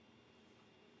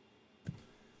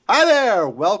Hi there!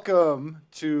 Welcome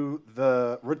to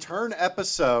the return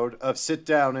episode of Sit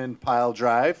Down and Pile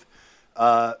Drive,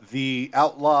 the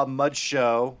Outlaw Mud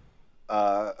Show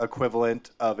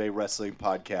equivalent of a wrestling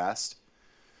podcast.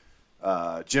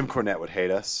 Jim Cornette would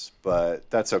hate us, but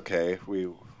that's okay. We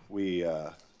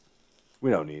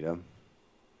don't need him.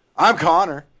 I'm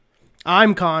Connor.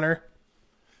 I'm Connor.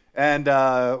 And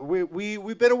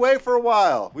we've been away for a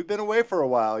while.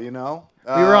 You know.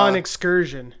 We were on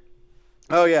excursion.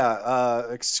 Oh yeah,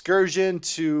 excursion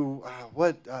to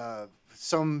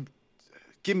some.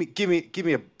 Give me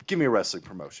a wrestling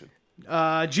promotion.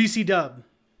 GC Dub.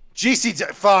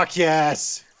 Fuck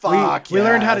yes. We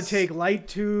learned how to take light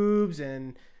tubes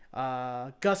and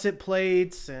gusset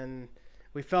plates, and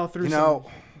we fell through.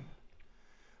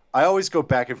 I always go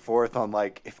back and forth on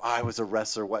like, if I was a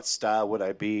wrestler, what style would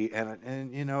I be?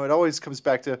 And you know, it always comes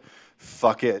back to,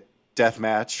 fuck it, death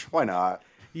match. Why not?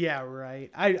 Yeah,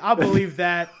 right. I'll believe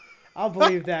that. I'll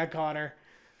believe that, Connor.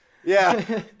 Yeah.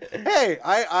 Hey,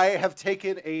 I have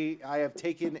taken a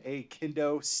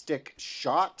kendo stick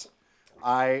shot.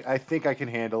 I think I can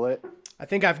handle it. I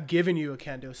think I've given you a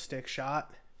kendo stick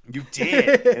shot. You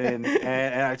did, and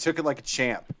I took it like a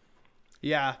champ.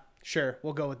 Yeah, sure.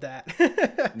 We'll go with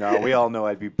that. No, we all know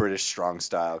I'd be British strong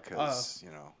style because,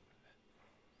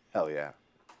 hell yeah.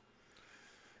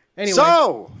 Anyway.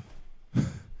 So,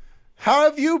 how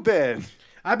have you been?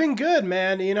 I've been good,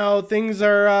 man. You know, things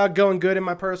are going good in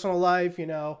my personal life. You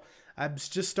know, I've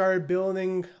just started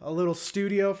building a little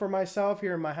studio for myself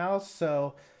here in my house,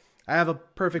 so I have a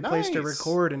perfect place to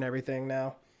record and everything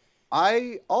now.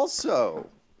 I also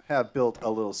have built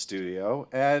a little studio,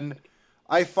 and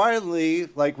we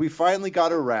finally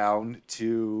got around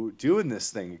to doing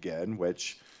this thing again,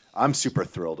 which I'm super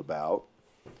thrilled about.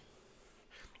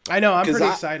 I know, I'm pretty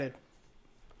excited.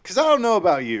 Because I don't know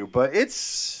about you, but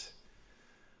it's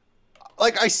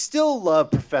like, I still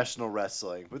love professional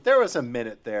wrestling, but there was a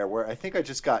minute there where I think I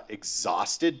just got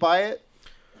exhausted by it.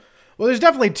 Well, there's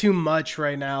definitely too much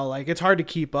right now. Like, it's hard to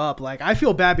keep up. Like, I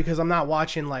feel bad because I'm not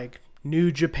watching like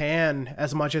New Japan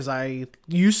as much as I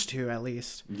used to, at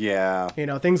least. Yeah. You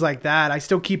know, things like that. I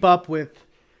still keep up with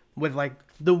like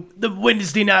the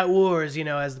Wednesday Night Wars, you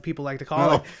know, as the people like to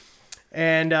call it.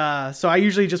 And so I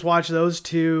usually just watch those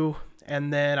two,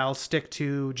 and then I'll stick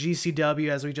to GCW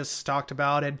as we just talked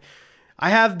about. And I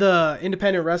have the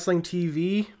Independent Wrestling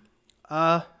TV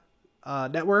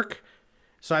network.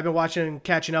 So I've been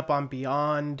catching up on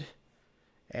Beyond.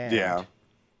 And yeah.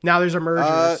 Now there's a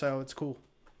merger, so it's cool.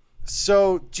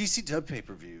 So GCW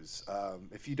pay-per-views,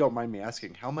 if you don't mind me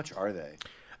asking, how much are they?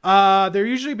 They're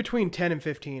usually between $10 and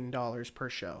 $15 per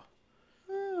show.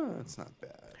 That's not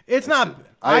bad. It's not.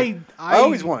 I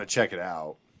always want to check it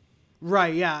out.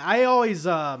 Right. Yeah. I always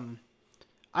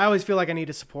feel like I need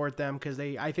to support them because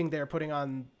I think they're putting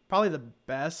on probably the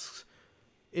best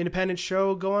independent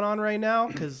show going on right now.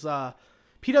 Because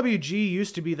PWG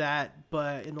used to be that,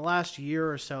 but in the last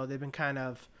year or so, they've been kind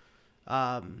of,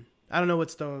 I don't know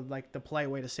what's the polite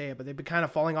way to say it, but they've been kind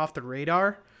of falling off the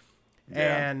radar,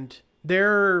 and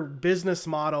their business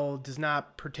model does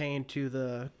not pertain to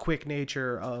the quick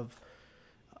nature of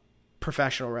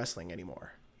professional wrestling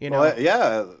anymore. You know? Well,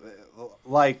 yeah,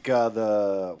 like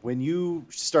when you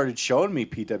started showing me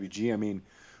PWG, I mean,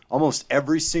 almost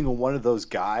every single one of those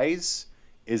guys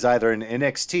is either an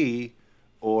NXT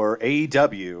or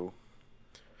AEW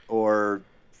or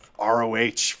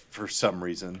ROH for some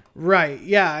reason. Right.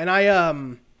 Yeah, and I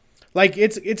like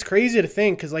it's crazy to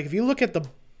think because like if you look at the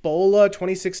Bola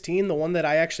 2016, the one that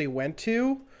I actually went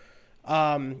to,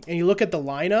 and you look at the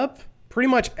lineup, pretty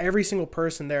much every single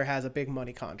person there has a big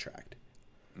money contract.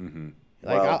 Mm-hmm.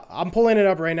 Like I'm pulling it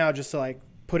up right now just to like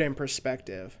put it in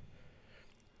perspective.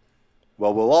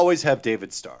 Well, we'll always have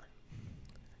David Starr.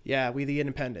 Yeah, we the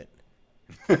independent.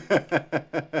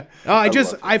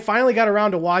 I finally got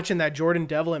around to watching that Jordan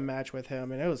Devlin match with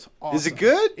him, and it was awesome. Is it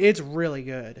good? It's really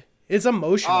good. It's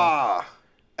emotional.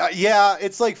 Yeah,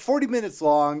 it's like 40 minutes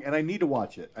long, and I need to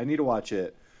watch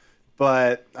it.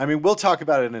 But I mean, we'll talk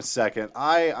about it in a second.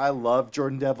 I love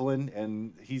Jordan Devlin,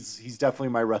 and he's definitely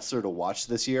my wrestler to watch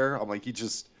this year. I'm like,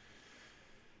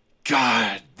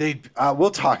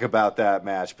 we'll talk about that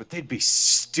match, but they'd be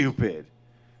stupid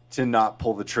to not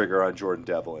pull the trigger on Jordan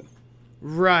Devlin.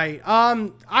 Right.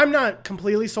 I'm not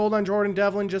completely sold on Jordan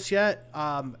Devlin just yet.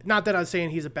 Not that I'm saying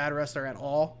he's a bad wrestler at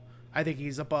all. I think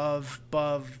he's above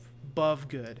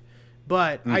good.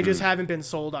 But I just haven't been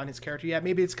sold on his character yet.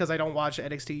 Maybe it's because I don't watch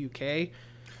NXT UK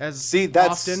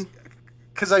often.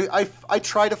 Because I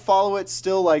try to follow it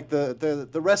still. Like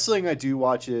the wrestling I do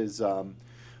watch is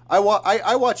I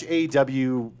watch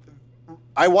AEW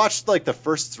I watched like the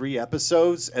first 3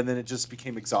 episodes, and then it just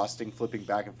became exhausting flipping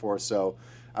back and forth. So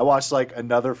I watched like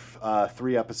another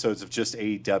 3 episodes of just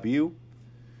AEW,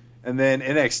 and then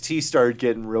NXT started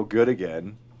getting real good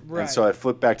again. Right. And so I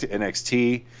flipped back to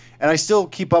NXT, and I still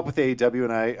keep up with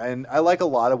AEW, and I like a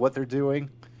lot of what they're doing.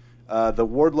 The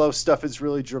Wardlow stuff is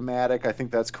really dramatic. I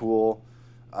think that's cool.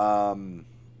 I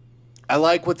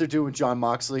like what they're doing with Jon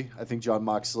Moxley. I think Jon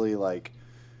Moxley, like,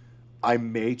 I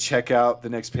may check out the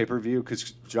next pay-per-view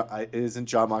because isn't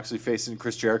Jon Moxley facing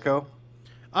Chris Jericho?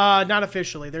 Not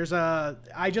officially.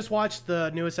 I just watched the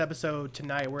newest episode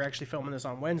tonight. We're actually filming this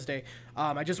on Wednesday.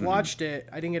 I just watched it.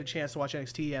 I didn't get a chance to watch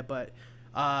NXT yet, but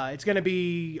it's going to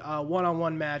be a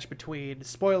one-on-one match between,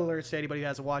 spoiler alerts to anybody who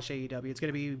hasn't watched AEW, it's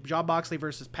going to be Jon Moxley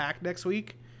versus Pac next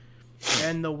week,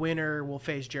 and the winner will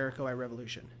face Jericho at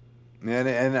Revolution.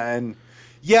 And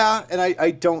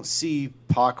I don't see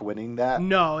Pac winning that.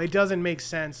 No, it doesn't make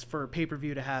sense for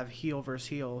pay-per-view to have heel versus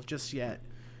heel just yet.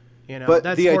 You know, but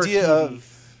that's the idea TV.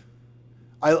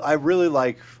 I really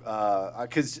like,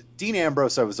 because Dean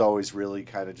Ambrose I was always really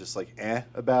kind of just like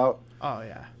about. Oh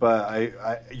yeah.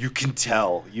 But you can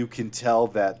tell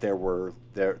that there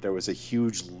was a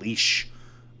huge leash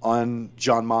on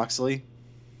Jon Moxley.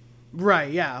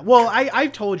 Right. Yeah. Well,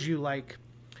 I've told you like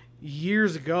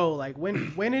years ago, like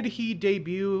when did he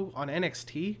debut on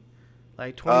NXT?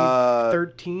 Like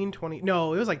 2013,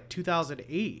 no, it was like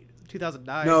 2008,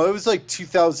 2009. No, it was like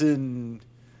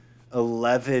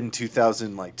 2011,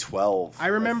 2012. I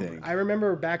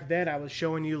remember back then I was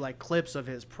showing you like clips of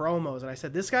his promos, and I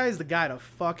said, this guy is the guy to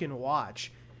fucking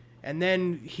watch. And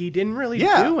then he didn't really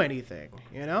do anything,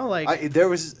 you know? Like there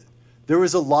was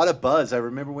a lot of buzz. I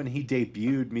remember when he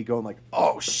debuted, me going like,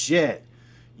 "Oh shit.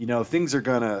 You know, things are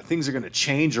gonna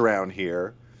change around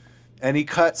here," and he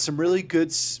cut some really good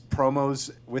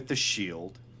promos with the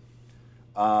Shield.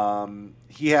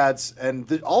 He had,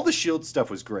 all the Shield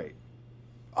stuff was great.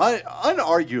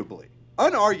 Unarguably,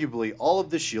 all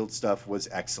of the Shield stuff was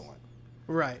excellent.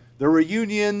 Right. The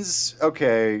reunions,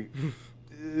 okay,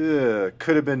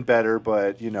 could have been better,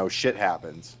 but you know, shit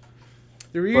happens.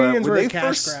 The reunions were a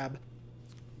cash grab.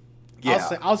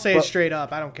 Yeah, I'll say it straight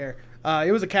up. I don't care.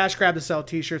 It was a cash grab to sell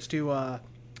T-shirts to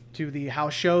the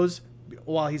house shows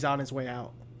while he's on his way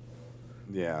out.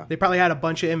 Yeah. They probably had a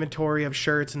bunch of inventory of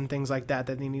shirts and things like that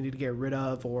they needed to get rid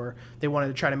of, or they wanted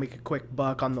to try to make a quick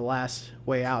buck on the last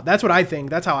way out. That's what I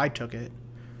think. That's how I took it.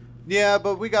 Yeah,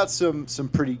 but we got some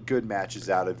pretty good matches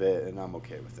out of it, and I'm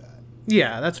okay with that.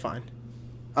 Yeah, that's fine.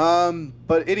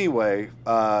 But anyway,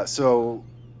 so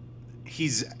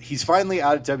he's finally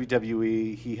out of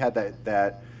WWE. He had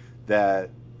that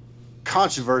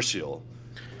controversial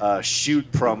shoot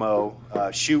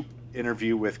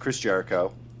interview with Chris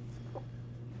Jericho,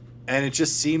 and it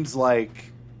just seems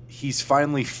like he's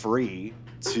finally free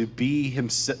to be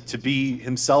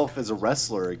himself as a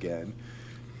wrestler again,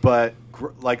 but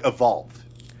like evolved.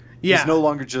 Yeah, he's no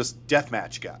longer just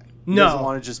deathmatch guy. He doesn't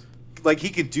want to just, like, he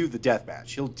can do the deathmatch.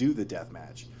 He'll do the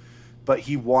deathmatch, but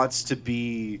he wants to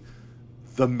be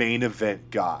the main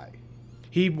event guy.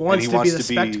 He wants to be the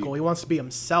spectacle. He wants to be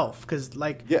himself, because,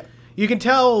 like, you can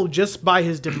tell just by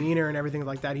his demeanor and everything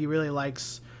like that, he really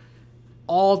likes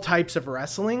all types of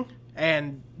wrestling,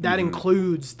 and that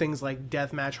includes things like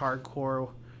deathmatch, hardcore,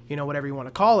 you know, whatever you want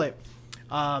to call it.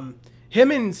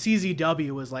 Him and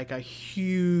CZW was like a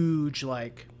huge,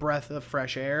 like, breath of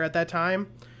fresh air at that time,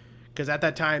 because at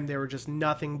that time they were just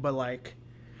nothing but like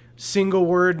single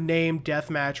word name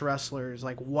deathmatch wrestlers,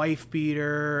 like Wife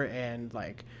Beater and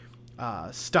like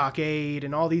Stockade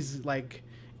and all these like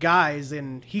guys,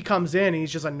 and he comes in and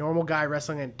he's just a normal guy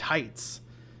wrestling in tights,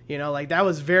 you know, like that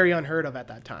was very unheard of at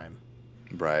that time.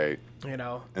 Right. You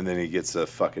know, and then he gets a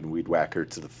fucking weed whacker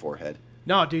to the forehead.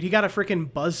 No, dude, he got a freaking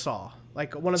buzzsaw.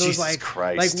 Like one of those, Jesus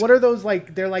Christ. like what are those,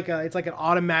 like, they're like it's like an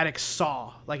automatic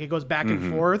saw, like it goes back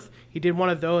and forth. He did one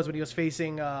of those when he was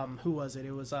facing who was it?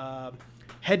 It was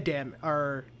brain damage.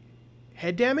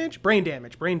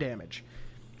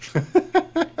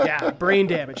 Yeah, brain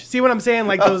damage. See what I'm saying?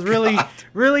 Like those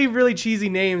really cheesy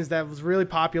names that was really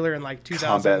popular in like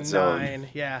 2009.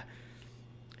 Yeah.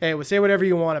 Hey, well, say whatever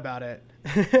you want about it.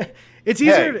 It's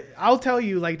easier. I'll tell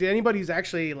you, like, to anybody who's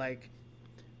actually like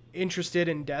interested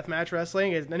in deathmatch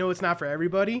wrestling, I know it's not for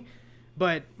everybody,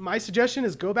 but my suggestion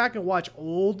is go back and watch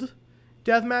old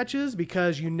death matches,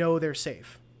 because you know they're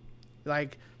safe.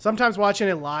 Like, sometimes watching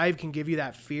it live can give you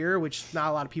that fear, which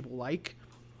not a lot of people like.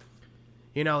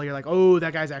 You know, you're like, oh,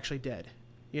 that guy's actually dead,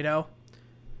 you know?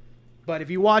 But if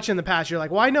you watch in the past, you're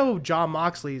like, well, I know Jon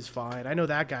Moxley's fine. I know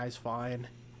that guy's fine.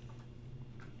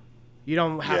 You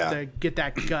don't have to get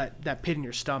that pit in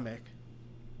your stomach.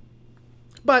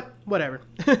 But whatever.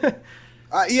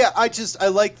 Yeah, I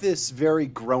like this very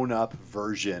grown up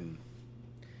version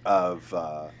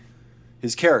of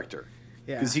his character.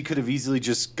 Yeah. Because he could have easily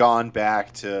just gone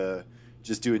back to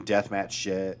just doing deathmatch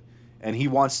shit. And he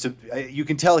wants to, you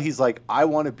can tell he's like, I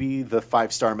want to be the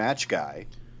 5-star match guy,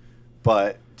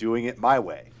 but doing it my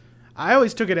way. I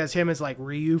always took it as him as like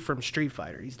Ryu from Street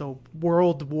Fighter. He's the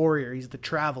world warrior. He's the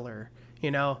traveler,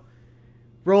 you know?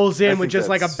 Rolls in with just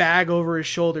like a bag over his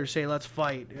shoulder, say, let's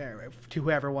fight, to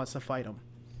whoever wants to fight him.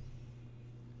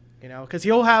 You know? Because he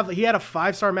had a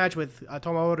 5-star match with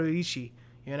Tomohiro Ishii,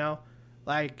 you know?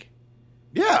 Like,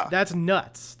 yeah, that's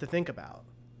nuts to think about.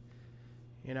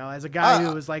 You know, as a guy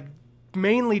who was like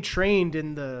mainly trained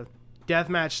in the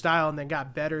deathmatch style and then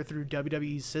got better through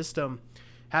WWE's system,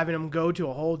 having him go to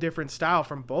a whole different style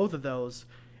from both of those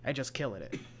and just killing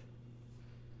it.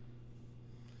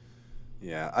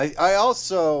 Yeah, I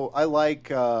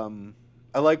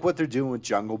like what they're doing with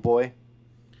Jungle Boy,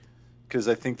 because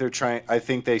I think they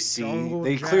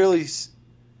clearly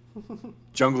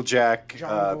Jungle Jack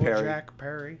Perry. Jack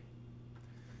Perry.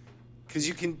 Because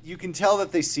you can tell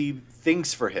that they see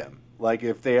things for him. Like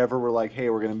if they ever were like, hey,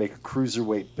 we're going to make a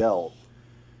cruiserweight belt,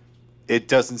 it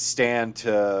doesn't stand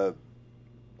to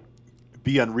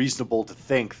be unreasonable to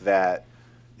think that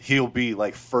he'll be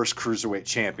like first cruiserweight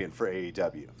champion for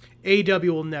AEW. AEW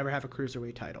will never have a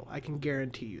cruiserweight title. I can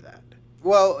guarantee you that.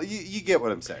 Well, you get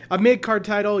what I'm saying. A mid-card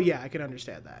title, yeah, I can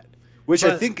understand that. Which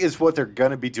I think is what they're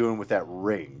going to be doing with that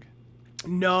ring.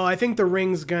 No, I think the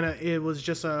ring's it was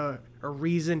just a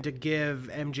reason to give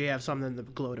MJF something to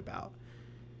gloat about.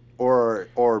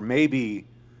 Or maybe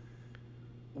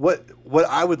what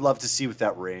I would love to see with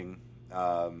that ring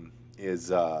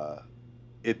is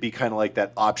it be kind of like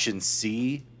that option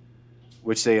C,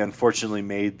 which they unfortunately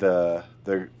made the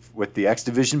with the X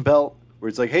Division belt, where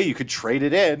it's like, hey, you could trade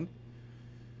it in.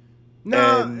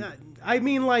 No, I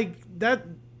mean like that,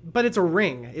 but it's a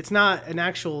ring. It's not an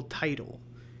actual title.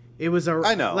 It was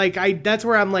I know. Like that's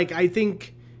where I'm like, I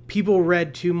think people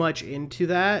read too much into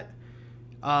that.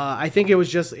 I think it's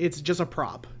just a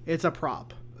prop. It's a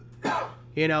prop.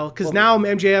 You know, because now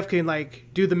MJF can like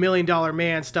do the $1 Million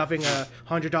Man stuffing a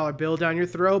 $100 bill down your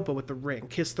throat, but with the ring,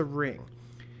 kiss the ring.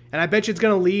 And I bet you it's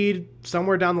going to lead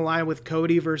somewhere down the line with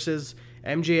Cody versus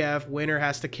MJF. Winner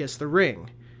has to kiss the ring.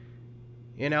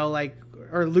 You know, like,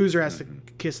 or loser has to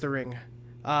kiss the ring.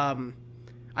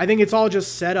 I think it's all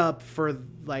just set up for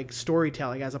like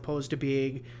storytelling as opposed to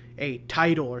being a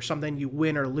title or something you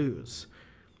win or lose.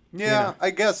 Yeah, you know?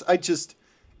 I guess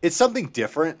it's something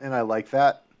different, and I like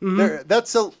that. Mm-hmm.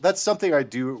 That's something I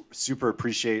do super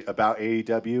appreciate about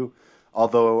AEW,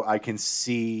 although I can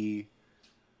see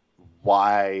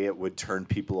why it would turn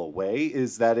people away,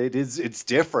 is that it's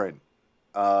different.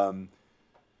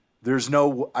 There's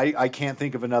I can't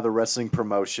think of another wrestling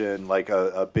promotion, like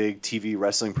a big TV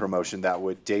wrestling promotion, that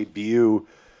would debut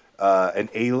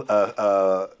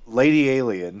a lady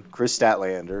alien, Chris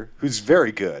Statlander, who's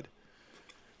very good,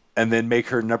 and then make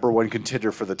her number one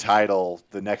contender for the title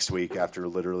the next week after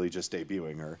literally just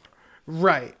debuting her.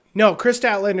 Right. No, Chris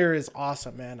Statlander is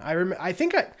awesome, man.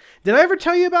 Did I ever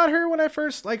tell you about her when I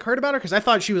first like heard about her? Because I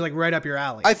thought she was like right up your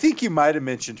alley. I think you might have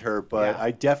mentioned her, but yeah.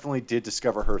 I definitely did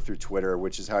discover her through Twitter,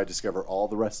 which is how I discover all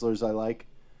the wrestlers I like.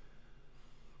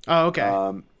 Oh, okay.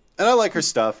 And I like her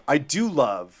stuff. I do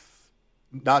love,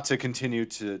 not to continue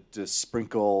to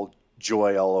sprinkle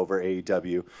joy all over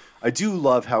AEW, I do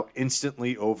love how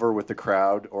instantly over with the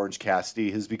crowd Orange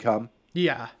Cassidy has become.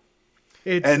 Yeah.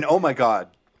 And oh my God,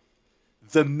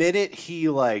 the minute he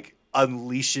like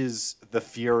unleashes the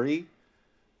fury,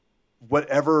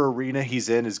 whatever arena he's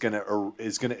in is gonna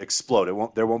explode.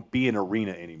 There won't be an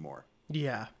arena anymore.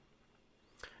 Yeah.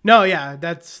 No, yeah,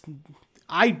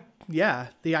 I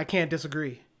can't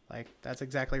disagree. Like that's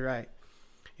exactly right.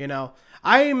 You know,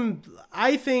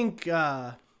 I think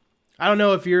I don't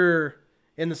know if you're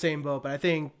in the same boat, but I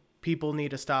think people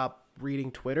need to stop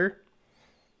reading Twitter.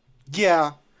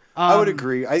 Yeah. I would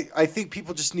agree. I think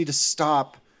people just need to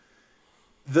stop.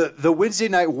 The Wednesday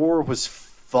Night War was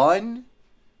fun,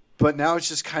 but now it's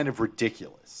just kind of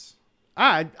ridiculous.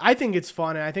 I think it's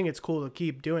fun, and I think it's cool to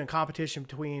keep doing competition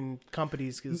between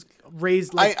companies because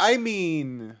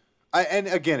and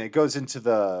again, it goes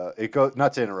into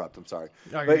not to interrupt. I'm sorry,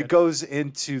 but it goes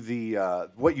into the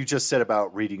what you just said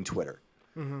about reading Twitter.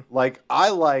 Mm-hmm. Like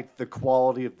I like the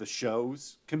quality of the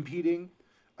shows competing.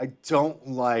 I don't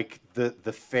like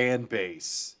the fan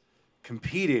base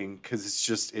competing because it's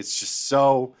just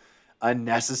so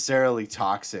unnecessarily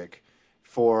toxic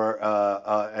for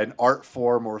an art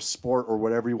form or sport or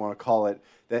whatever you want to call it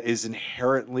that is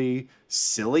inherently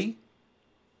silly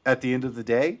at the end of the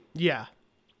day. Yeah.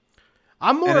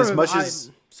 I'm more And as of much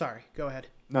as sorry, go ahead.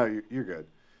 no, you're good.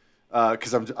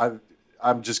 Because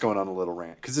I'm just going on a little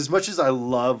rant. Because as much as I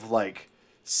love like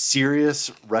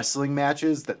serious wrestling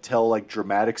matches that tell like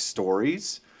dramatic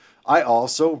stories, I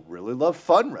also really love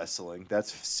fun wrestling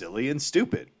that's silly and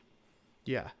stupid.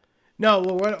 Yeah. No,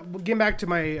 well, getting back to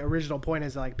my original point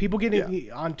is like people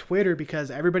getting on Twitter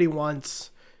because everybody wants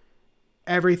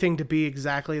everything to be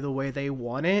exactly the way they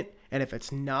want it, and if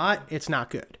it's not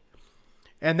good.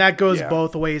 And that goes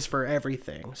both ways for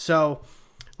everything. So,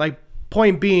 like,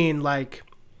 point being, like,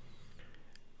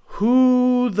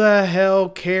 who the hell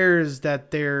cares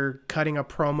that they're cutting a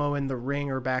promo in the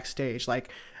ring or backstage? Like,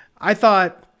 I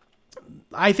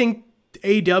think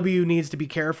AEW needs to be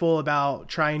careful about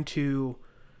trying to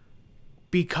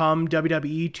become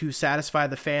WWE to satisfy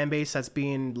the fan base that's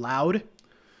being loud.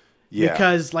 Yeah.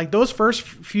 Because like those first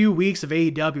few weeks of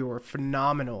AEW were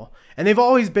phenomenal. And they've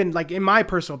always been, like, in my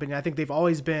personal opinion, I think they've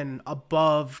always been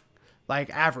above like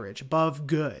average, above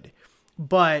good.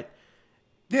 But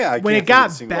yeah, when it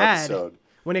got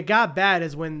bad,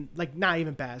 is when, like, not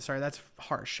even bad, sorry, that's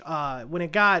harsh. When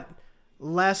it got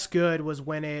less good was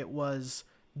when it was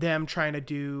them trying to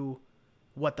do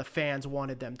what the fans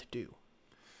wanted them to do.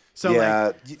 So,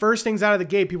 like, first things out of the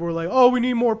gate, people were like, oh, we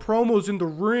need more promos in the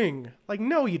ring. Like,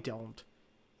 no, you don't.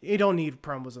 You don't need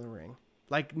promos in the ring.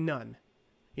 Like, none.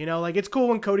 You know, like, it's cool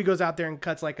when Cody goes out there and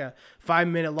cuts, like, a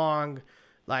 5-minute long,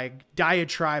 like,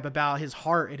 diatribe about his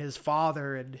heart and his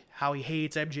father and how he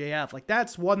hates MJF. Like,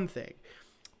 that's one thing.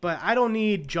 But I don't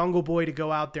need Jungle Boy to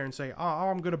go out there and say, oh,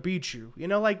 I'm going to beat you. You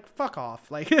know, like, fuck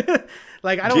off. Like,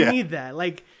 like I don't need that.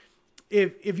 Like,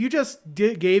 if you just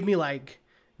gave me, like,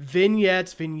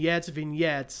 vignettes,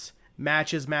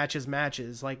 matches.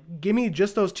 Like, give me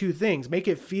just those two things. Make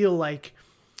it feel like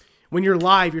when you're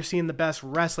live, you're seeing the best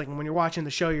wrestling. And when you're watching the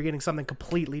show, you're getting something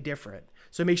completely different.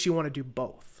 So it makes you want to do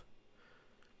both.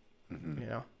 Mm-hmm. You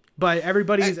know, but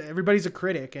everybody's a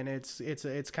critic, and it's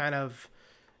kind of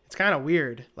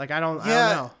weird. Like, I don't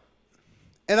know.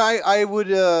 And I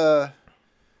would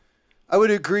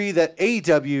agree that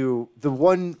AEW, the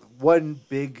one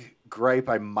big gripe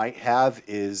I might have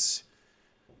is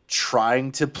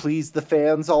trying to please the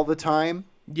fans all the time.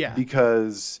 Yeah.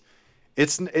 Because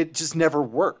it just never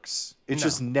works. It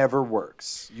just never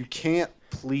works. You can't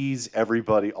please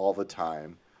everybody all the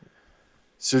time.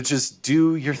 So just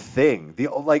do your thing.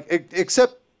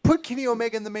 Except put Kenny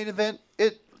Omega in the main event.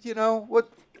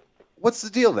 What's the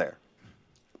deal there?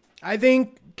 I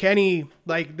think Kenny,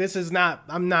 like,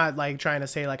 I'm not like trying to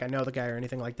say like I know the guy or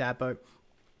anything like that, but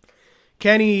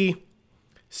Kenny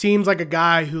seems like a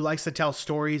guy who likes to tell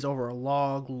stories over a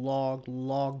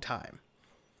long time.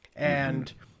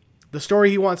 And the story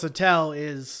he wants to tell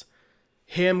is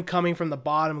him coming from the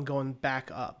bottom and going back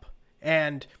up.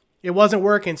 And it wasn't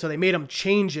working, so they made him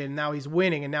change it, and now he's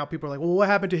winning. And now people are like, well, what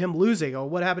happened to him losing? Or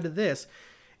what happened to this?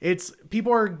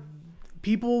 People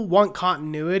want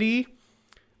continuity,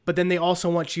 but then they also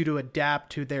want you to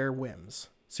adapt to their whims.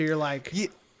 So you're like...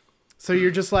 So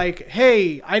you're just like,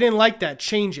 hey, I didn't like that.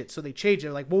 Change it. So they change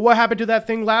it. Like, well, what happened to that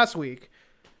thing last week?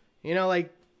 You know,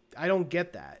 like, I don't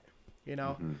get that. You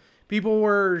know, people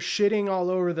were shitting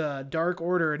all over the Dark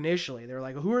Order initially. They were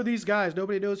like, who are these guys?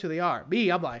 Nobody knows who they are.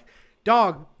 I'm like,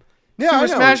 dog, Super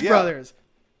Smash Brothers.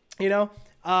 You know,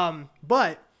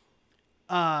 but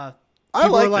I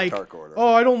like the Dark Order.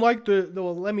 Oh, I don't like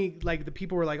the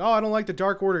people were like, oh, I don't like the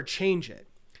Dark Order. Change it.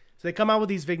 So they come out with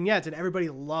these vignettes, and everybody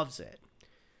loves it.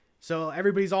 So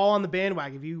everybody's all on the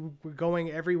bandwagon. If you were going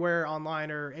everywhere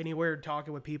online or anywhere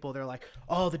talking with people, they're like,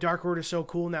 oh, the Dark Order's so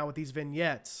cool now with these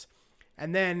vignettes.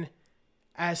 And then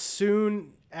as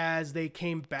soon as they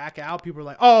came back out, people were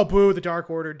like, oh, boo, the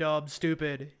Dark Order, dub,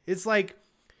 stupid. It's like,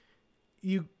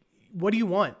 what do you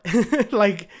want?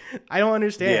 Like, I don't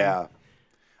understand. Yeah.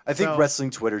 I think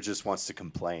wrestling Twitter just wants to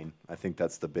complain. I think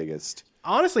that's the biggest.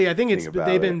 Honestly, I think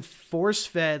they've been force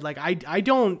fed. Like, I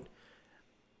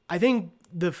think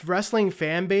the wrestling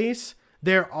fan base,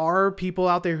 there are people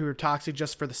out there who are toxic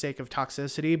just for the sake of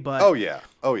toxicity, but oh yeah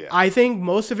I think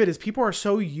most of it is people are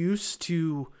so used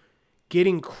to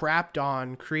getting crapped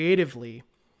on creatively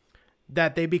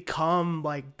that they become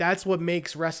like, that's what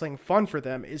makes wrestling fun for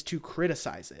them, is to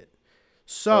criticize it.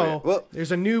 So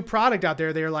there's a new product out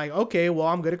there, they're like, okay, well,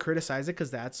 I'm going to criticize it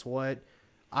because that's what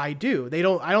I do.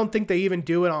 I don't think they even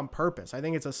do it on purpose. I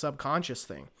think it's a subconscious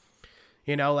thing.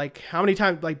 You know, like, how many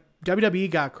times, like, WWE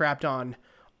got crapped on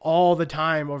all the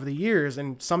time over the years,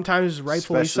 and sometimes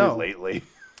rightfully so. Lately.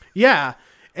 Yeah.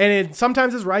 And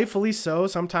sometimes it's rightfully so.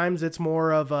 Sometimes it's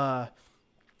more of a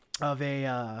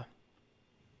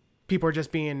people are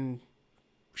just being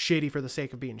shitty for the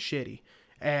sake of being shitty.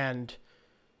 And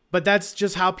but that's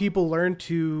just how people learn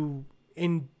to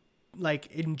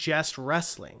ingest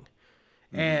wrestling.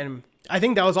 And I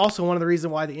think that was also one of the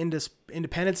reasons why the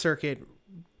independent circuit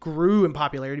grew in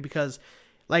popularity, because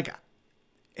like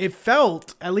it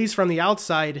felt, at least from the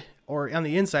outside or on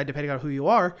the inside, depending on who you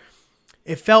are,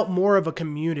 it felt more of a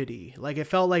community. Like it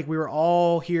felt like we were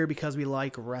all here because we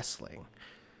like wrestling.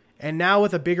 And now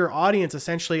with a bigger audience,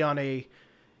 essentially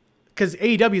because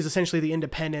AEW is essentially the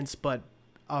independents, but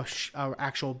a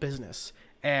actual business.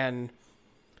 And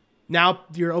now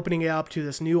you're opening it up to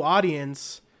this new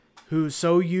audience who's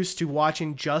so used to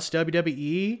watching just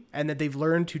WWE, and that they've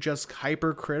learned to just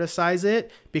hyper criticize it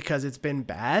because it's been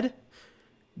bad.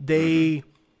 They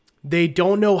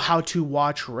don't know how to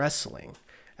watch wrestling,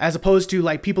 as opposed to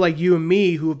like people like you and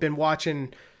me who have been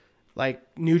watching like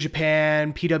New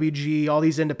Japan, PWG, all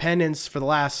these independents for the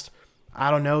last, I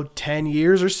don't know, 10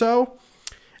 years or so.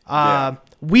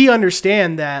 We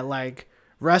understand that like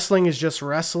wrestling is just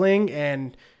wrestling,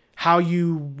 and how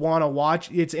you want to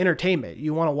watch it's entertainment.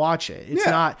 You want to watch it.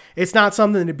 It's not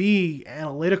something to be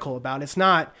analytical about. It's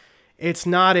not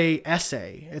a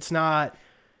essay. It's not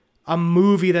a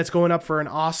movie that's going up for an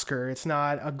Oscar. It's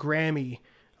not a Grammy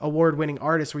award-winning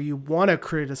artist where you want to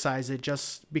criticize it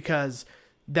just because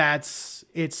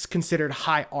it's considered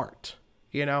high art,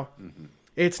 you know? Mm-hmm.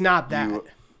 It's not that.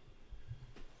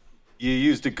 You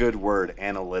used a good word,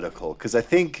 analytical, because I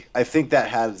think that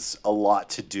has a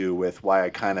lot to do with why I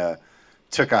kind of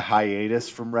took a hiatus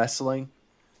from wrestling.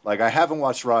 Like, I haven't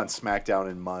watched Raw and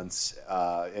SmackDown in months,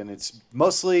 and it's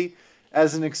mostly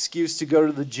as an excuse to go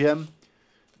to the gym.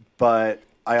 But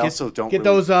I also don't get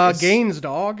really those gains,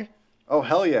 dog. Oh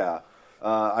hell yeah!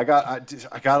 I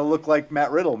gotta look like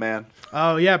Matt Riddle, man.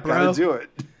 Oh yeah, bro. Gotta do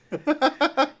it.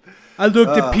 I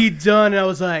looked at Pete Dunne and I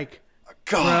was like,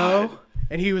 God. Bro.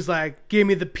 And he was like, give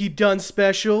me the Pete Dunne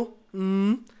special.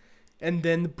 And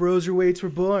then the Broserweights were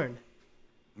born.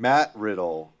 Matt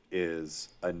Riddle is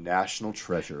a national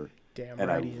treasure. Damn and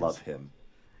right I love him.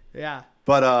 Yeah.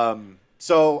 But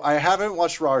so I haven't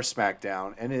watched Raw or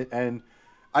SmackDown, and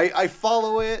I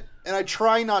follow it, and I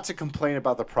try not to complain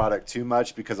about the product too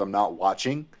much because I'm not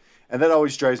watching. And that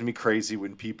always drives me crazy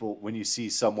when you see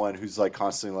someone who's like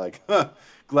constantly like,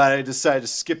 glad I decided to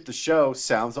skip the show.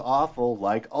 Sounds awful,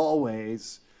 like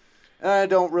always. And I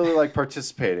don't really like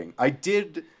participating. I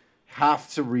did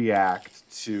have to react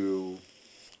to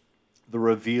the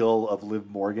reveal of Liv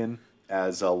Morgan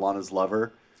as Lana's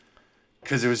lover,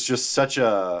 because it was just such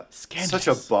a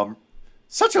bummer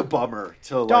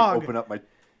to like open up my.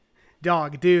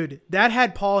 Dog, dude, that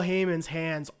had Paul Heyman's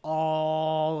hands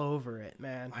all over it,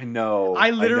 man. I know. I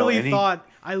literally thought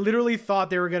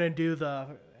they were gonna do the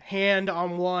hand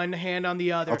on one, hand on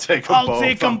the other. I'll take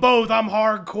them both. I'm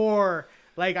hardcore.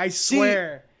 Like, I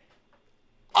swear.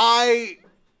 I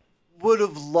would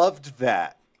have loved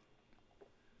that,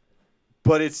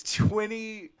 but it's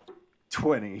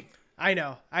 2020. I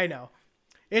know.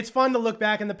 It's fun to look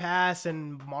back in the past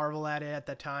and marvel at it at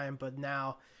the time, but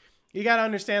now. You gotta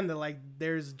understand that, like,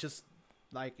 there's just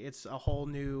like it's a whole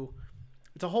new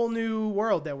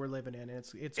world that we're living in.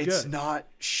 It's good. It's not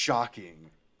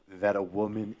shocking that a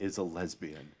woman is a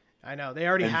lesbian. I know they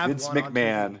already have Vince one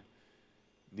McMahon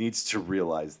needs to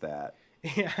realize that.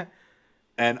 Yeah.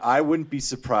 And I wouldn't be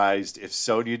surprised if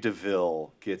Sonya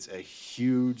Deville gets a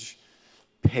huge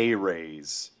pay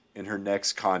raise in her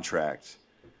next contract,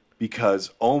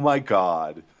 because oh my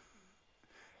God,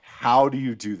 how do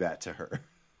you do that to her?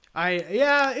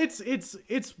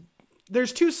 It's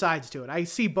there's two sides to it. I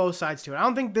see both sides to it. I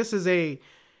don't think this is a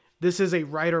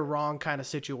right or wrong kind of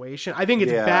situation. I think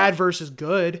it's bad versus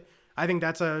good. I think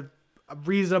that's a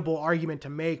reasonable argument to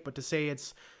make, but to say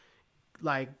it's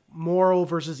like moral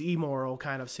versus immoral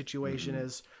kind of situation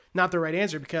is not the right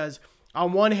answer, because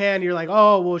on one hand you're like,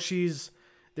 oh, well,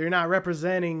 they're not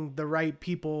representing the right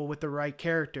people with the right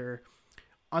character.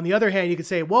 On the other hand, you could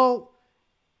say, well,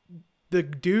 the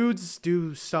dudes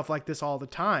do stuff like this all the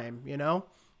time, you know?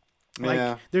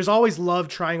 Like, there's always love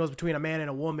triangles between a man and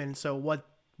a woman, so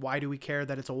why do we care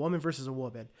that it's a woman versus a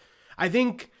woman? I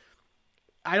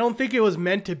don't think it was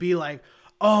meant to be like,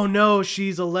 oh no,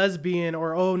 she's a lesbian,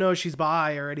 or oh no, she's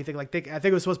bi, or anything like that. I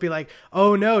think it was supposed to be like,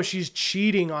 oh no, she's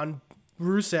cheating on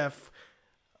Rusev.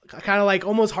 Kind of like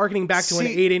almost harkening back to when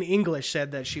Aiden English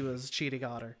said that she was cheating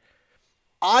on her.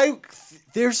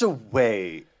 There's a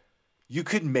way you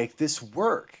could make this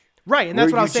work. Right, and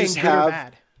that's what I was saying, good or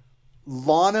bad.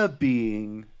 Lana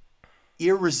being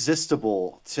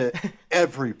irresistible to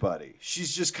everybody.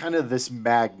 She's just kind of this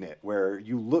magnet where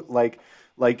you look like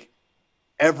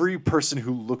every person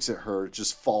who looks at her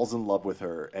just falls in love with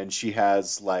her, and she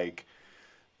has like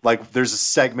like there's a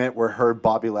segment where her and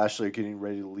Bobby Lashley are getting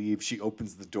ready to leave. She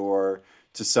opens the door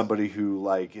to somebody who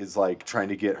like is like trying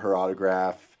to get her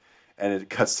autograph, and it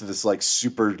cuts to this like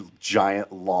super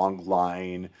giant long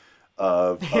line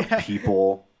of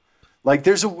people. Like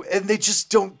and they just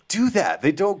don't do that.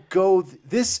 They don't go.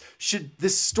 This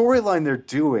storyline they're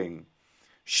doing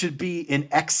should be in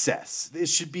excess. It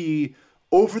should be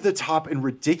over the top and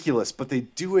ridiculous, but they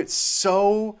do it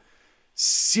so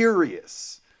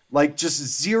serious, like just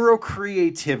zero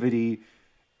creativity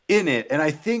in it. And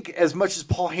I think as much as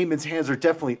Paul Heyman's hands are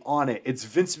definitely on it, it's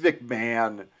Vince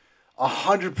McMahon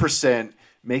 100%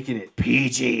 making it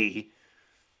PG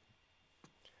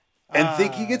and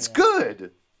thinking it's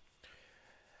good.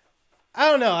 I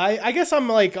don't know. I guess I'm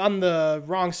like on the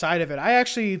wrong side of it. I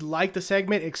actually like the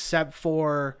segment except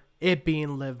for it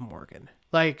being Liv Morgan.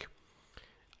 Like,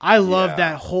 I love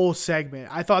that whole segment.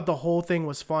 I thought the whole thing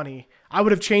was funny. I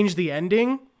would have changed the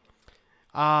ending.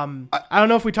 I don't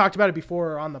know if we talked about it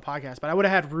before on the podcast, but I would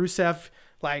have had Rusev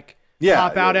like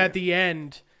pop out at the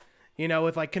end, you know,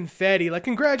 with like confetti, like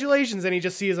congratulations, and he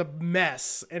just sees a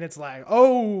mess, and it's like,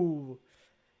 oh,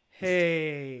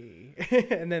 hey,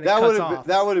 and then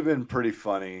that would have been pretty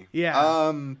funny.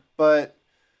 Yeah. But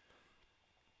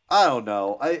I don't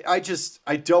know.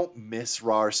 I don't miss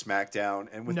Raw or SmackDown,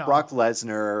 and with Brock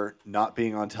Lesnar not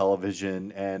being on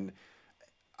television, and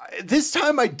this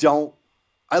time I don't.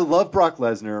 I love Brock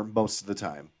Lesnar most of the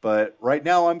time, but right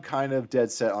now I'm kind of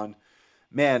dead set on,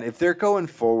 man, if they're going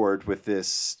forward with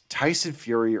this Tyson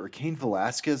Fury or Cain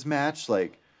Velasquez match,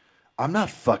 like, I'm not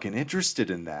fucking interested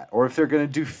in that. Or if they're going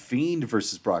to do Fiend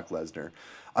versus Brock Lesnar,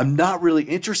 I'm not really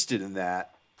interested in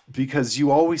that, because you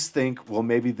always think, well,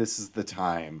 maybe this is the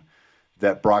time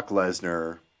that Brock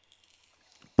Lesnar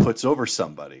puts over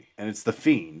somebody, and it's the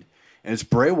Fiend, and it's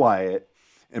Bray Wyatt.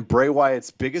 And Bray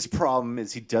Wyatt's biggest problem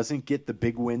is he doesn't get the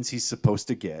big wins he's supposed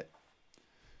to get.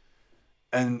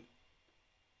 And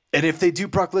if they do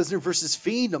Brock Lesnar versus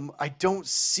Fiend, I don't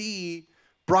see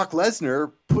Brock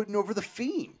Lesnar putting over the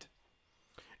Fiend.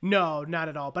 No, not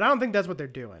at all. But I don't think that's what they're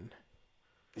doing.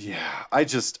 Yeah, I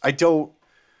don't.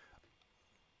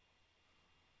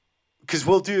 Because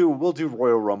we'll do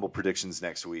Royal Rumble predictions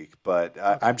next week, but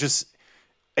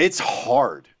it's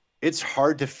hard. It's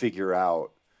hard to figure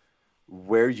out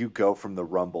where you go from the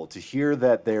Rumble. To hear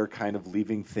that they're kind of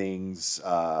leaving things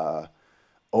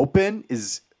open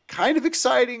is kind of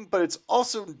exciting, but it's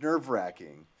also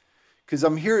nerve-wracking, because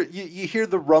you hear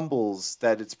the rumbles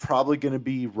that it's probably going to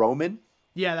be Roman.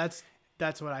 Yeah,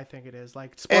 that's what I think it is.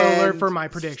 Like, spoiler alert for my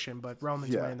prediction, but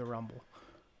Roman's winning the Rumble.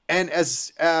 And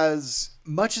as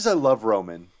much as I love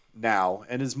Roman now,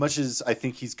 and as much as I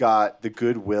think he's got the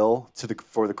goodwill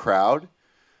for the crowd,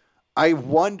 I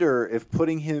wonder if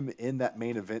putting him in that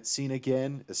main event scene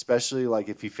again, especially like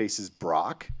if he faces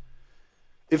Brock,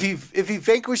 if he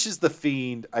vanquishes the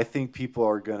Fiend, I think people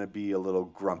are going to be a little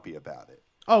grumpy about it.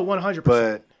 Oh, 100%.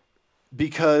 But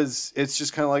because it's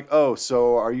just kind of like, oh,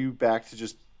 so are you back to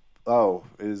just,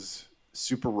 is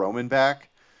Super Roman back?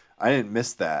 I didn't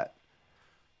miss that.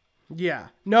 Yeah.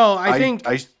 No, I think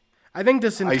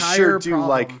this entire I sure do problem,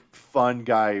 like fun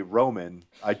guy Roman.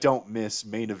 I don't miss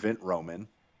main event Roman.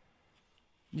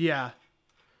 Yeah.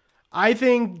 I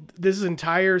think this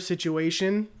entire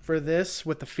situation for this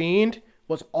with the Fiend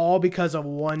was all because of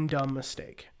one dumb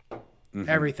mistake. Mm-hmm.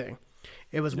 Everything.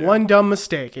 It was one dumb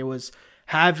mistake. It was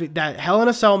that Hell in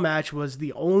a Cell match was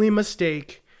the only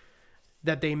mistake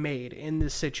that they made in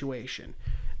this situation.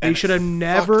 They should have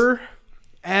never,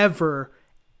 ever,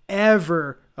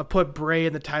 ever put Bray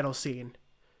in the title scene.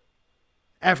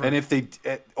 Ever. And if they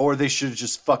should have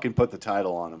just fucking put the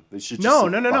title on him. They should just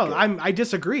No. I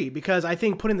disagree, because I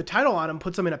think putting the title on him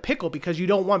puts him in a pickle, because you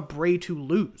don't want Bray to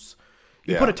lose.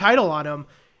 You put a title on him,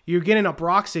 you're getting a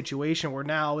Brock situation where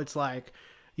now it's like,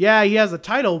 yeah, he has the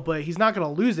title, but he's not going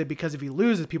to lose it, because if he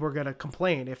loses, people are going to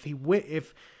complain. If he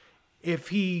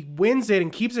wins it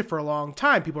and keeps it for a long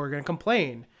time, people are going to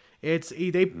complain.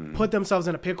 They put themselves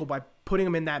in a pickle by putting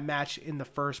him in that match in the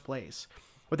first place.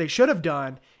 What they should have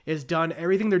done is done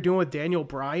everything they're doing with Daniel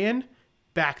Bryan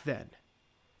back then.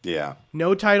 Yeah.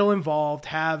 No title involved.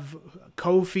 Have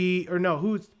Kofi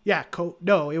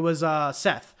it was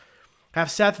Seth. Have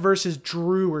Seth versus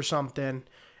Drew or something.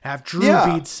 Have Drew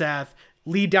beat Seth.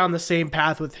 Lead down the same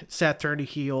path with Seth turning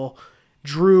heel.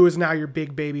 Drew is now your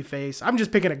big baby face. I'm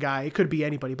just picking a guy. It could be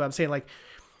anybody, but I'm saying, like,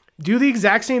 do the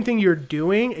exact same thing you're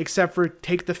doing, except for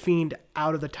take the Fiend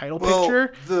out of the title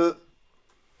picture.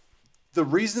 The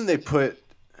reason they put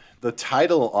the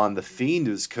title on the Fiend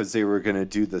is because they were going to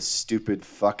do the stupid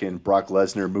fucking Brock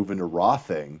Lesnar moving to Raw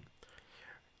thing.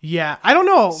 Yeah, I don't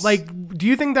know. Like, do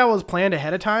you think that was planned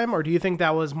ahead of time, or do you think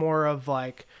that was more of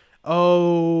like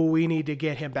oh, we need to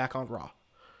get him back on Raw.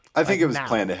 I think it was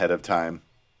planned ahead of time.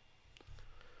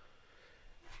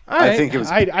 All right. I think it was.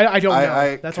 I don't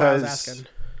know. That's why I was asking.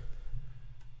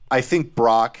 I think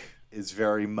Brock is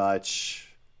very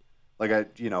much like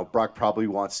Brock probably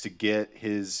wants to get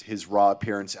his Raw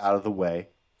appearance out of the way.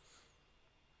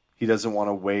 He doesn't want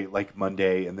to wait like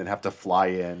Monday and then have to fly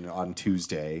in on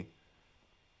Tuesday.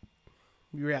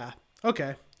 Yeah.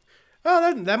 Okay.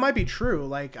 Oh, that might be true.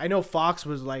 Like I know Fox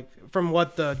was like from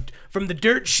the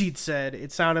dirt sheet said,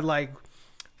 it sounded like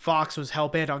Fox was hell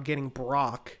bent on getting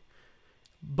Brock.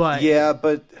 But yeah,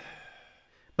 but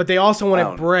they also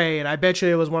wanted Bray, and I bet you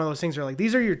it was one of those things where like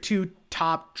these are your two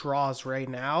top draws right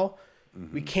now.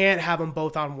 Mm-hmm. We can't have them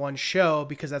both on one show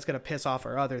because that's gonna piss off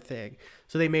our other thing.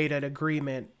 So they made an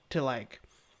agreement to like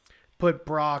put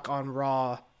Brock on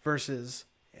Raw versus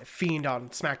Fiend on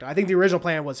SmackDown. I think the original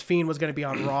plan was Fiend was going to be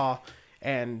on Raw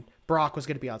and Brock was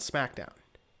going to be on SmackDown.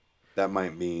 That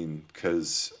might mean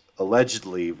because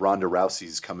allegedly Ronda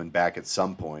Rousey's coming back at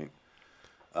some point.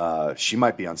 She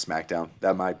might be on SmackDown.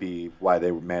 That might be why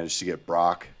they managed to get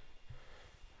Brock.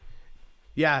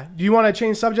 Yeah. Do you want to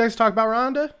change subjects? Talk about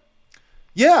Ronda?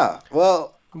 Yeah.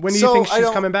 Well, when do you think she's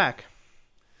coming back?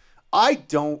 I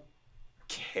don't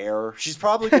care. She's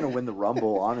probably going to win the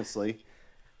Rumble, honestly.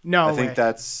 No, I think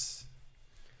that's.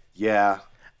 Yeah.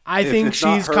 I think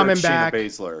she's coming back. Shayna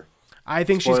Baszler. I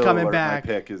think she's coming back.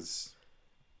 My pick is.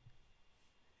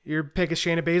 Your pick is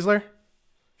Shayna Baszler?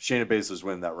 Shayna Baszler's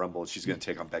winning that Rumble. She's going to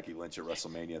take on Becky Lynch at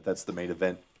WrestleMania. That's the main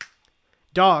event.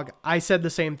 Dog, I said the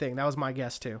same thing. That was my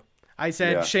guess, too. I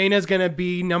said Shayna's going to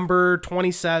be number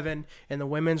 27 in the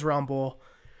Women's Rumble.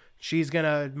 She's going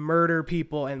to murder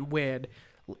people and win.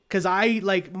 Because I,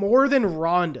 like, more than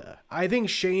Ronda, I think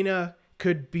Shayna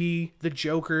could be the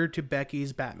Joker to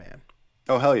Becky's Batman.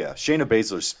 Oh, hell yeah. Shayna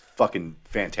Baszler's fucking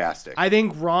fantastic. I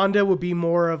think Ronda would be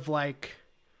more of, like,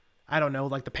 I don't know,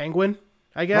 like the Penguin,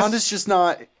 I guess. Ronda's just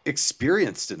not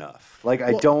experienced enough. Like,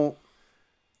 Well,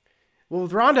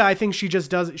 with Ronda, I think she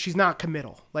just does. She's not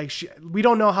committal. Like we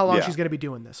don't know how long she's going to be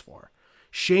doing this for.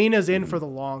 Shayna's in for the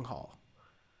long haul.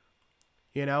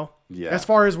 You know, as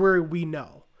far as where we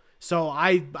know. So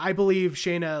I believe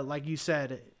Shayna, like you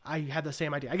said, I had the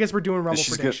same idea. I guess we're doing Rumble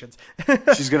predictions.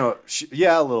 She's gonna,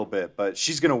 a little bit, but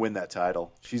she's gonna win that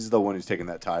title. She's the one who's taking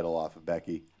that title off of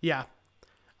Becky. Yeah,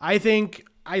 I think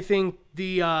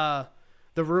the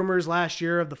rumors last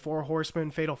year of the 4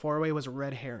 Horsemen Fatal 4-Way was a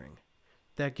red herring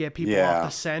that get people off the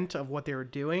scent of what they were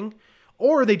doing,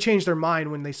 or they changed their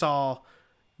mind when they saw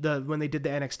when they did the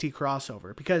NXT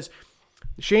crossover, because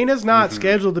Shayna's not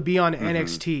scheduled to be on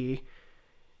NXT.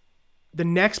 The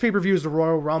next pay-per-view is the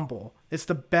Royal Rumble. It's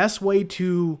the best way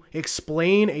to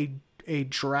explain a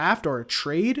draft or a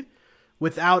trade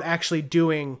without actually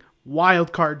doing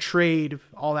wild card trade,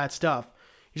 all that stuff.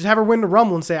 You just have her win the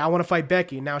Rumble and say, I want to fight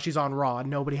Becky. Now she's on Raw, and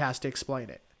nobody has to explain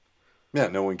it. Yeah,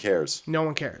 no one cares. No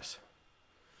one cares.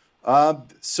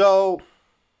 So,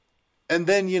 and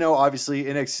then, obviously,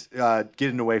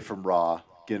 getting away from Raw,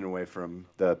 getting away from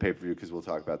the pay-per-view, because we'll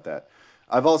talk about that.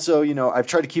 I've also, I've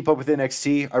tried to keep up with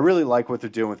NXT. I really like what they're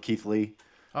doing with Keith Lee.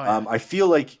 Oh, yeah. I feel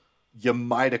like you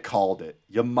might have called it.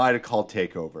 You might have called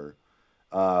TakeOver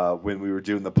when we were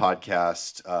doing the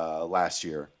podcast last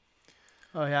year.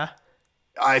 Oh, yeah?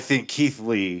 I think Keith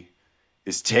Lee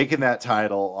is taking that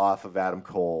title off of Adam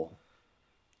Cole.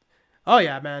 Oh,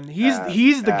 yeah, man.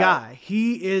 He's the guy.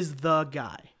 He is the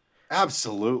guy.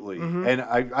 Absolutely. Mm-hmm. And,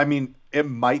 I mean, it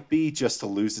might be just to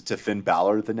lose it to Finn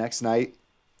Balor the next night.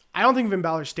 I don't think Finn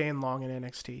Balor's staying long in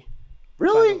NXT.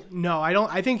 Really? No, I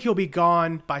don't. I think he'll be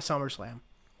gone by SummerSlam.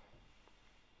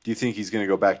 Do you think he's going to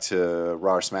go back to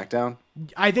Raw or SmackDown?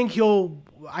 I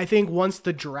think once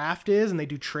the draft is and they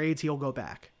do trades, he'll go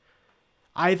back.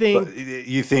 But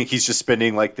you think he's just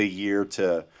spending like the year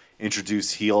to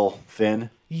introduce heel Finn?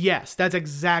 Yes, that's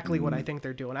exactly what I think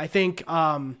they're doing. I think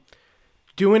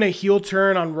doing a heel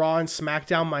turn on Raw and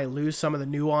SmackDown might lose some of the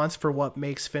nuance for what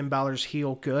makes Finn Balor's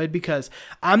heel good, because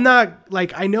I'm not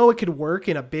I know it could work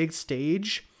in a big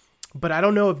stage, but I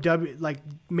don't know if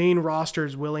main roster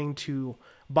is willing to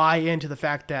buy into the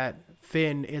fact that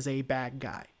Finn is a bad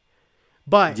guy.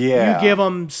 But you give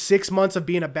him 6 months of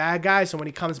being a bad guy, so when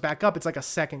he comes back up, it's like a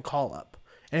second call up,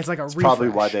 and it's like a refresh. Probably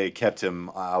why they kept him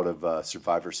out of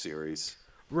Survivor Series.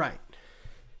 Right.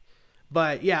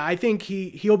 But yeah, I think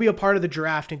he'll be a part of the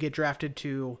draft and get drafted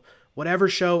to whatever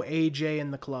show AJ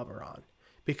and the club are on,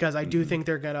 because I do think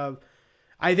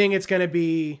I think it's gonna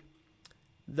be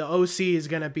the OC is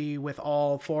gonna be with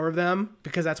all 4 of them,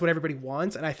 because that's what everybody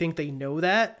wants, and I think they know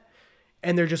that,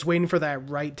 and they're just waiting for that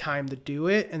right time to do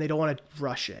it, and they don't want to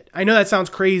rush it. I know that sounds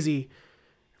crazy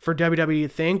for WWE to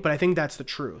think, but I think that's the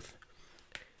truth.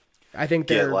 I think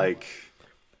get they're like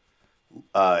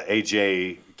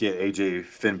AJ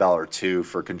Finn Balor 2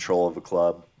 for control of the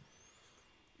club.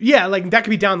 yeah, like that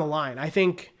could be down the line. I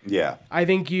think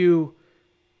you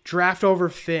draft over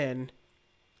Finn,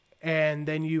 and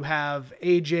then you have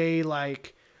AJ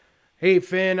like, hey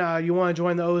Finn, you want to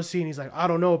join the OC? And he's like, I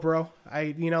don't know, bro.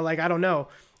 I don't know.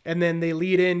 And then they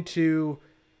lead into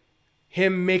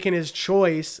him making his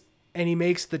choice, and he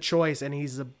makes the choice, and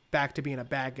he's back to being a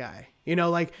bad guy.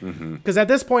 Because at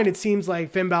this point it seems like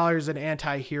Finn Balor is an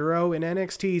anti-hero in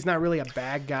NXT. He's not really a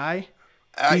bad guy.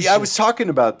 I was talking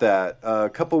about that a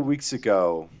couple of weeks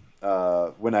ago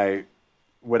when I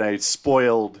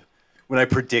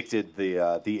predicted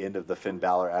the end of the Finn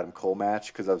Balor Adam Cole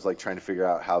match, because I was like trying to figure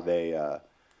out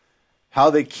how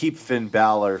they keep Finn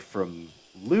Balor from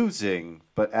losing,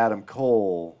 but Adam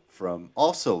Cole from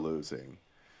also losing,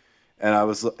 and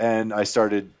I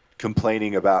started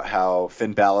complaining about how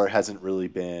Finn Balor hasn't really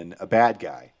been a bad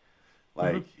guy,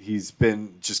 like he's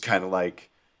been just kind of like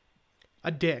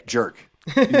a dick jerk.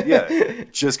 Yeah,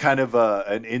 just kind of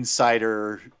an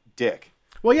insider dick.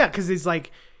 Well, yeah, because he's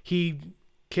like, he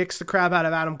kicks the crap out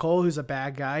of Adam Cole, who's a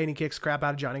bad guy, and he kicks the crap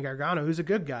out of Johnny Gargano, who's a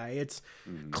good guy. It's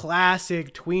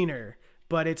classic tweener,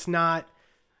 but it's not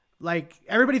like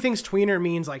everybody thinks tweener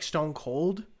means like Stone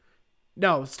Cold.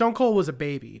 No, Stone Cold was a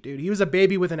baby, dude. He was a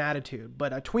baby with an attitude,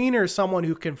 but a tweener is someone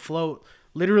who can float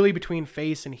literally between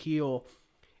face and heel,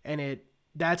 and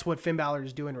that's what Finn Balor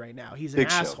is doing right now. He's an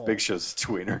asshole. Big Show's a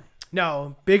tweener.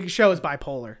 No, Big Show is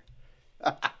bipolar.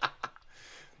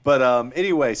 But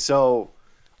anyway, so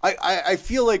I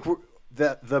feel like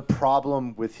that the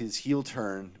problem with his heel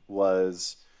turn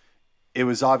was it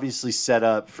was obviously set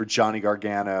up for Johnny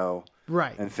Gargano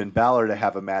and Finn Balor to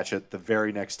have a match at the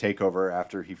very next takeover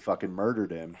after he fucking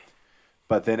murdered him.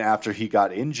 But then after he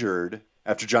got injured,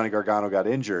 after Johnny Gargano got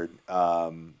injured,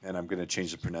 and I'm going to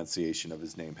change the pronunciation of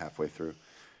his name halfway through,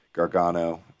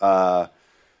 Gargano,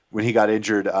 when he got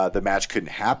injured, the match couldn't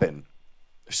happen.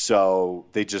 So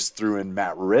they just threw in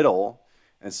Matt Riddle.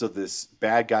 And so this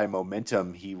bad guy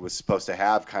momentum he was supposed to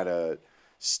have kind of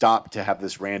stopped to have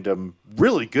this random,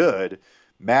 really good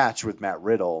match with Matt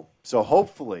Riddle. So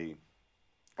hopefully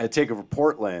at TakeOver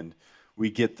Portland, we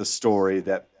get the story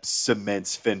that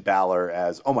cements Finn Balor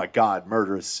as, oh my God,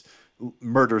 murderous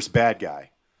bad guy.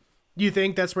 You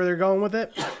think that's where they're going with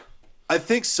it? I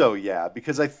think so, yeah,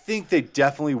 because I think they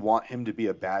definitely want him to be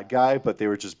a bad guy, but they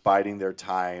were just biding their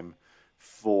time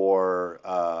for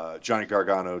Johnny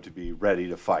Gargano to be ready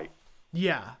to fight.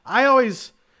 Yeah, I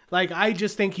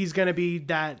just think he's going to be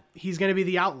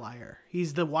the outlier.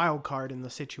 He's the wild card in the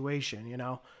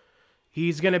situation,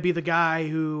 He's going to be the guy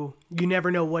who you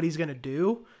never know what he's going to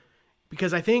do,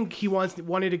 because I think he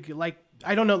wanted to, like,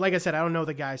 I don't know, like I said, I don't know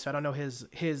the guy, so I don't know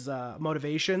his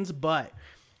motivations, but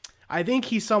I think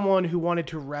he's someone who wanted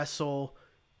to wrestle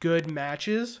good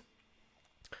matches.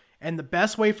 And the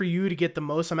best way for you to get the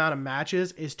most amount of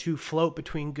matches is to float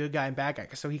between good guy and bad guy.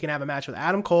 So he can have a match with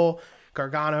Adam Cole,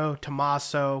 Gargano,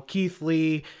 Tommaso, Keith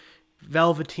Lee,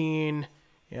 Velveteen,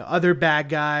 other bad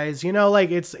guys. Like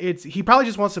it's he probably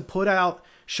just wants to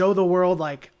show the world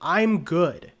like, I'm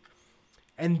good.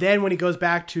 And then when he goes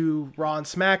back to Raw and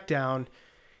SmackDown,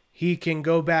 he can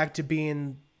go back to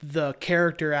being the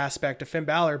character aspect of Finn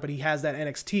Balor, but he has that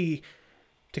NXT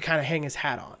to kind of hang his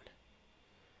hat on.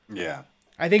 Yeah.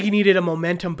 I think he needed a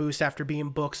momentum boost after being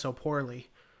booked so poorly.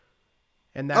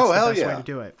 And that's the best way to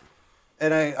do it.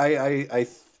 And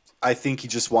I think he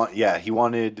just he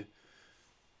wanted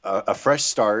a fresh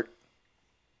start.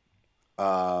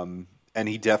 And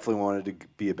he definitely wanted to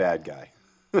be a bad guy.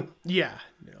 Yeah.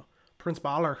 Prince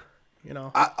Balor,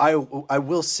 I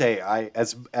will say,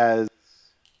 as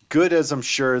good as I'm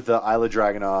sure the Ilya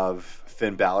Dragunov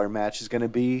Finn Balor match is going to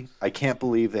be, I can't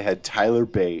believe they had Tyler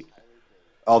Bate.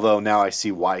 Although now I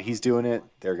see why he's doing it.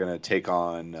 They're going to take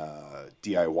on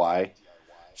DIY.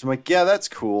 So I'm like, yeah, that's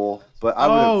cool.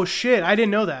 But shit. I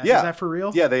didn't know that. Yeah. Is that for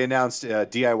real? Yeah, they announced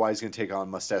DIY is going to take on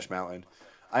Mustache Mountain.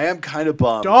 I am kind of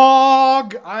bummed.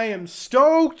 Dog, I am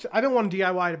stoked. I've been wanting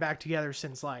DIY to back together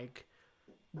since, like,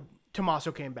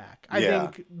 Tommaso came back. I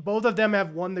think both of them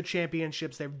have won the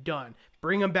championships they've done.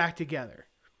 Bring them back together.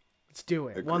 Let's do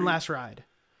it. Agreed. One last ride.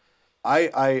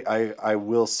 I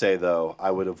will say, though,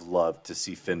 I would have loved to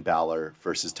see Finn Balor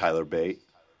versus Tyler Bate,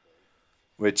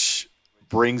 which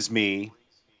brings me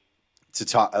to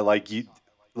talk.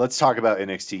 Let's talk about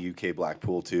NXT UK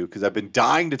Blackpool too, because I've been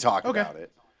dying to talk about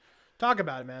it. Talk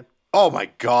about it, man. Oh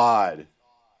my God.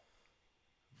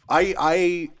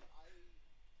 I'm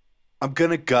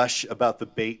gonna gush about the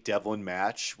Bate Devlin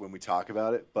match when we talk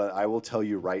about it, but I will tell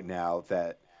you right now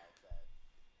that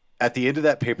at the end of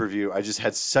that pay-per-view, I just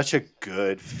had such a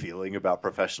good feeling about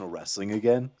professional wrestling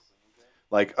again.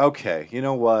 Like, okay, you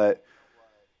know what?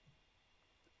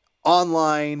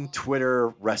 Online Twitter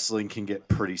wrestling can get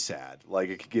pretty sad. Like,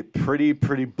 it can get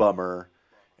pretty bummer,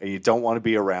 and you don't want to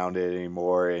be around it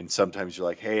anymore. And sometimes you're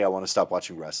like, hey, I want to stop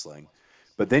watching wrestling.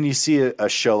 But then you see a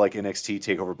show like NXT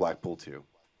take over Blackpool 2,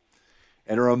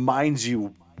 and it reminds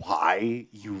you why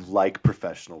you like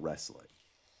professional wrestling.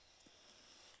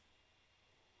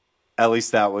 At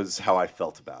least that was how I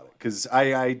felt about it, because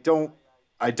I don't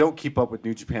keep up with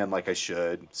New Japan like I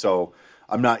should, so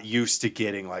I'm not used to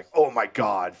getting like, oh my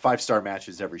god, 5-star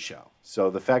matches every show. So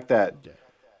the fact that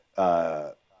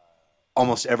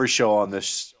almost every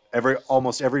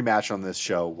match on this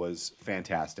show was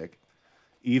fantastic.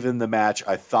 Even the match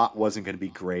I thought wasn't going to be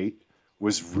great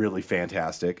was really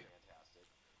fantastic.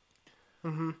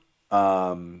 Mm-hmm.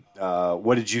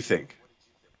 What did you think?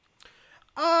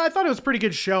 I thought it was a pretty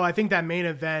good show. I think that main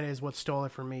event is what stole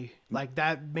it for me. Like,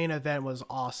 that main event was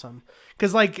awesome.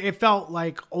 Because, like, it felt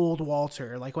like old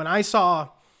Walter. Like, when I saw,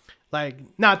 like,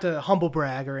 not to humble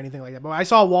brag or anything like that, but I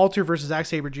saw Walter versus Zack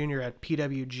Sabre Jr. at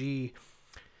PWG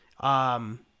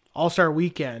All-Star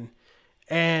Weekend.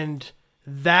 And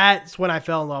that's when I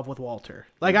fell in love with Walter.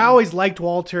 Like, I always liked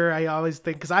Walter. I always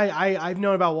think, because I've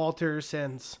known about Walter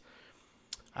since,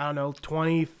 I don't know,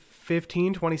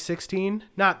 2015, 2016.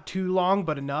 Not too long,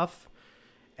 but enough.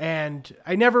 And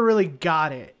I never really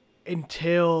got it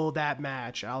until that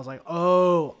match. I was like,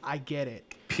 oh, I get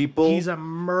it. He's a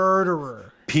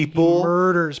murderer. He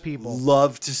murders people.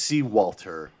 Love to see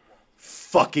Walter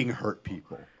fucking hurt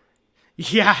people.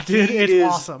 Yeah, dude, it's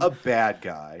awesome. He is a bad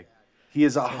guy. He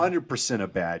is 100% a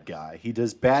bad guy. He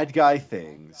does bad guy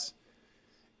things,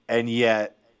 and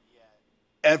yet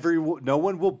no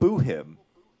one will boo him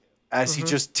as he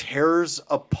just tears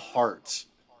apart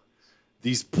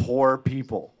these poor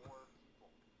people.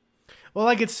 Well,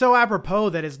 like, it's so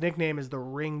apropos that his nickname is the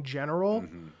Ring General,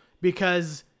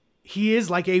 because he is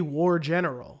like a war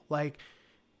general. Like,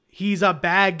 he's a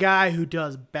bad guy who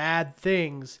does bad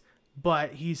things,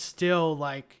 but he's still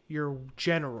like your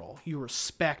general. You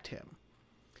respect him.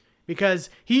 Because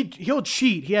he'll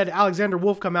cheat. He had Alexander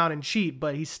Wolf come out and cheat,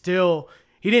 but he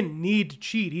didn't need to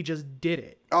cheat. He just did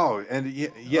it. Oh, and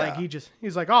yeah. Like,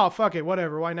 he's like, oh, fuck it,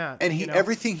 whatever, why not? And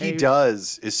everything he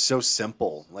does is so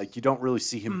simple. Like, you don't really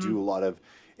see him do a lot of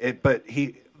it, but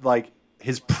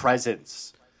his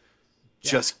presence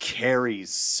just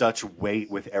carries such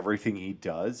weight with everything he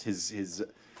does.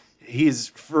 He's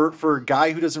for a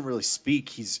guy who doesn't really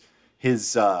speak,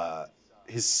 his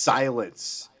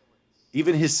silence.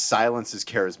 Even his silence is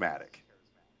charismatic.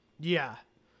 Yeah.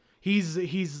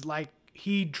 He's like,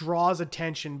 he draws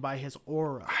attention by his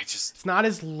aura. It's not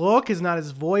his look, it's not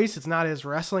his voice, it's not his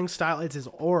wrestling style, it's his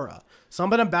aura.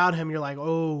 Something about him, you're like,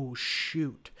 oh,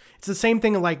 shoot. It's the same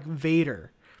thing like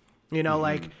Vader.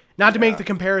 Like, not to make the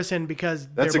comparison because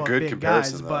that's they're both big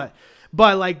guys, but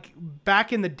like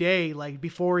back in the day, like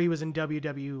before he was in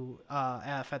WWF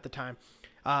at the time,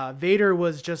 Vader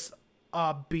was just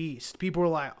a beast. People were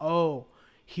like, oh,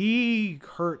 he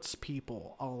hurts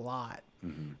people a lot.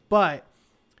 But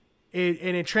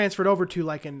it transferred over to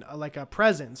like a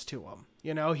presence to him.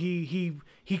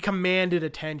 He commanded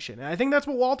attention. And I think that's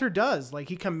what Walter does. Like,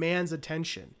 he commands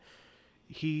attention.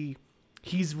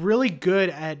 He's really good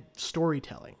at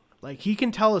storytelling. Like, he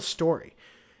can tell a story.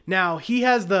 Now, he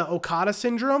has the Okada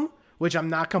syndrome, which I'm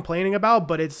not complaining about,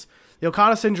 but the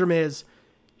Okada syndrome is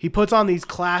he puts on these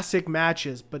classic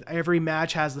matches, but every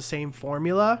match has the same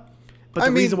formula. But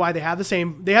the reason why they have the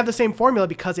same formula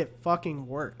because it fucking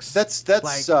works. That's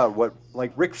what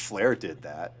Ric Flair did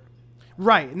that.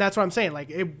 Right, and that's what I'm saying. Like,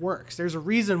 it works. There's a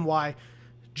reason why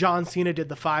John Cena did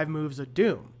the 5 moves of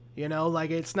doom.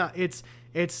 Like, it's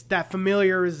that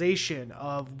familiarization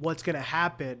of what's gonna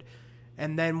happen,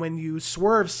 and then when you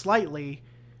swerve slightly,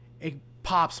 it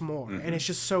pops more, and it's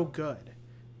just so good.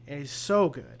 It is so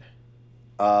good.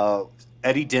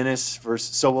 Eddie Dennis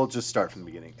versus. So we'll just start from the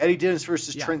beginning. Eddie Dennis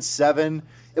versus Trent Seven.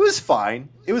 It was fine.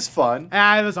 It was fun.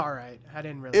 It was all right. I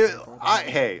didn't really.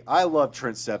 I love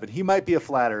Trent Seven. He might be a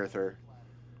flat earther.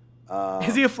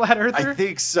 Is he a flat earther? I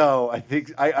think so.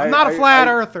 I'm not a flat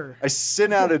earther. I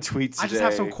sent out a tweet today. I just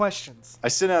have some questions. I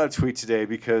sent out a tweet today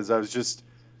because I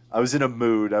was in a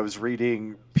mood. I was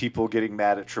reading people getting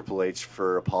mad at Triple H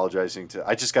for apologizing to.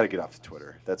 I just got to get off the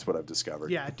Twitter. That's what I've discovered.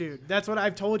 Yeah, dude. That's what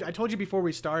I've told you. I told you before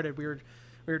we started. We were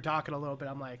talking a little bit.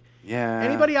 I'm like, yeah.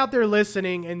 Anybody out there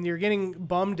listening and you're getting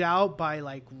bummed out by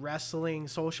like wrestling,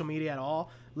 social media at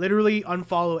all, literally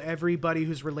unfollow everybody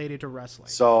who's related to wrestling.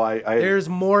 So there's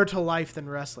more to life than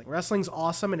wrestling. Wrestling's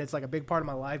awesome and it's like a big part of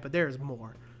my life, but there's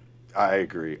more. I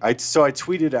agree. So I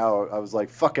tweeted out. I was like,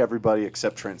 "Fuck everybody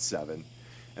except Trent Seven,"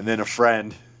 and then a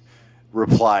friend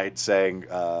replied saying,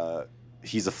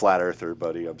 "He's a flat earther,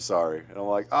 buddy. I'm sorry." And I'm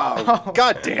like, "Oh,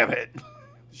 god damn it,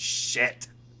 shit."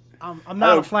 I'm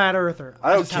not a flat earther.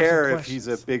 I don't care if he's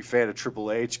a big fan of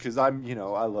Triple H because I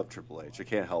love Triple H. I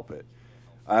can't help it.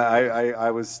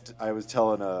 I was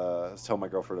telling my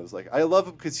girlfriend, I was like, I love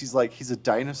him because he's a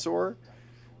dinosaur,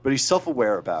 but he's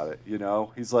self-aware about it.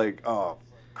 He's like, oh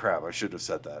crap, I should have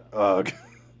said that. Ugh.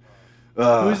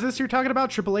 Who is this you're talking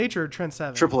about? Triple H or Trent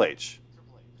Seven? Triple H.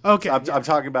 Okay, so I'm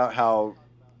talking about how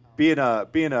being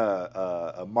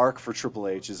a mark for Triple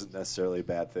H isn't necessarily a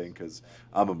bad thing because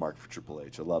I'm a mark for Triple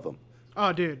H. I love him.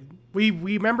 Oh, dude, we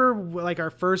remember like our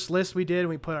first list we did, and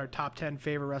we put our top 10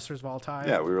 favorite wrestlers of all time.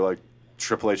 Yeah, we were like,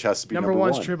 Triple H has to be number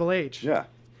one's one. Triple H. Yeah,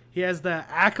 he has the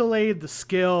accolade, the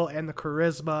skill, and the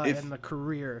charisma, and the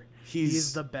career.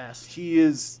 He's the best. He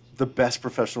is the best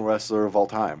professional wrestler of all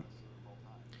time.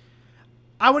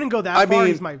 I wouldn't go that far.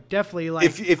 He's definitely like.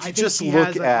 If you just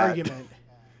look at,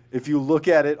 if you look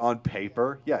at it on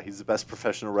paper, yeah, he's the best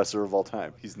professional wrestler of all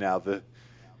time. He's now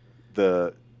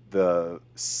the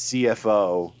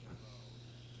CFO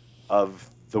of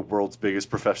the world's biggest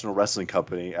professional wrestling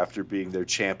company after being their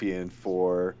champion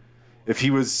for. If he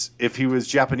was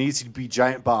Japanese, he'd be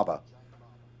Giant Baba.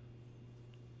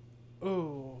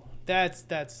 Ooh, that's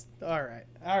all right,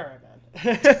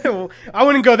 man. I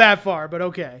wouldn't go that far, but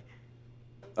okay.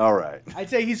 All right. I'd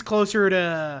say he's closer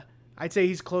to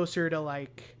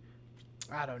like,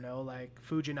 I don't know, like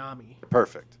Fujinami.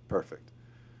 Perfect.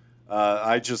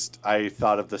 I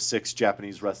thought of the 6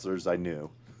 Japanese wrestlers I knew.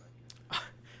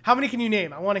 How many can you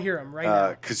name? I want to hear them right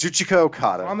now. Kazuchika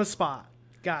Okada. On the spot.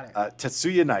 Got it.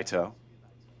 Tetsuya Naito.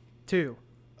 2.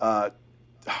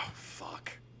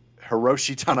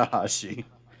 Hiroshi Tanahashi.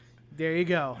 There you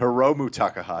go. Hiromu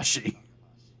Takahashi.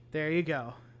 There you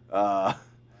go.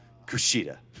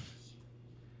 Kushida.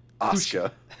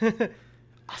 Asuka.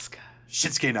 Asuka.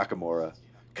 Shinsuke Nakamura.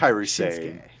 Kairi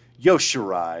Sane.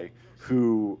 Yoshirai,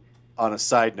 who, on a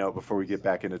side note, before we get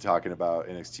back into talking about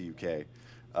NXT UK,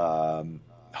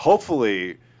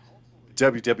 hopefully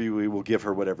WWE will give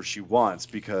her whatever she wants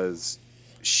because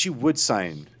she would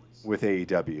sign with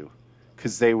AEW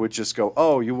because they would just go,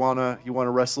 oh, you wanna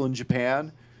wrestle in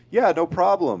Japan? Yeah, no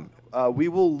problem. We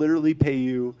will literally pay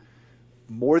you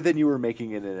more than you were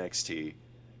making in NXT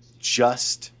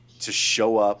just to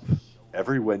show up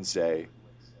every Wednesday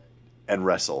and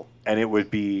wrestle. And it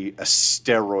would be a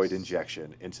steroid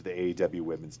injection into the AEW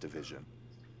women's division.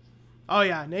 Oh,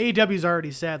 yeah. And AEW's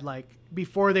already said, like,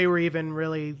 before they were even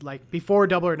really, like, before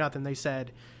Double or Nothing, they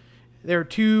said there are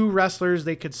 2 wrestlers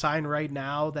they could sign right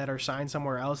now that are signed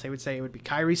somewhere else. They would say it would be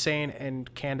Kairi Sane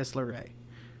and Candice LeRae.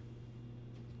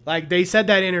 Like, they said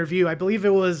that interview. I believe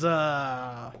it was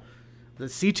the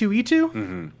C2E2?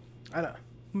 Mm-hmm. I don't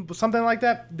know. Something like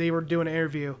that. They were doing an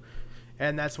interview,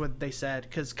 and that's what they said.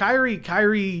 Because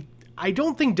Kairi, I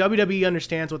don't think WWE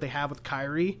understands what they have with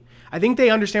Kairi. I think they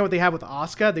understand what they have with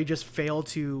Asuka. They just fail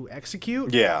to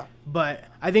execute. Yeah. But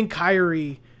I think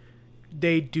Kairi,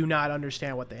 they do not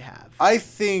understand what they have. I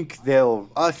think they'll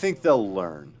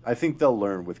learn. I think they'll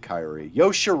learn with Kairi.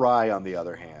 Yoshirai, on the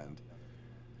other hand,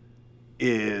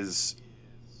 is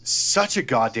such a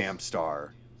goddamn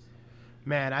star.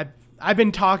 Man, I've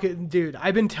been talking, dude.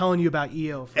 I've been telling you about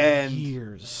Io for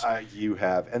years. You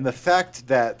have, and the fact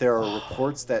that there are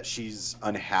reports that she's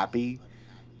unhappy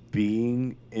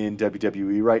being in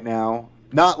WWE right now,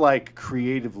 not like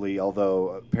creatively, although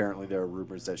apparently there are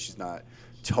rumors that she's not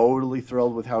totally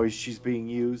thrilled with how she's being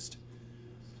used.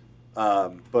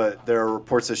 But there are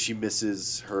reports that she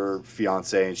misses her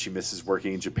fiance and she misses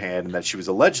working in Japan, and that she was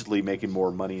allegedly making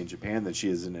more money in Japan than she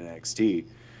is in NXT.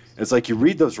 And it's like you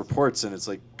read those reports and it's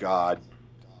like, God,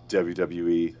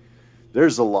 WWE,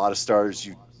 there's a lot of stars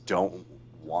you don't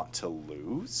want to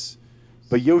lose.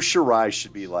 But Yoshirai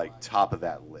should be like top of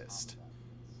that list.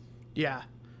 Yeah.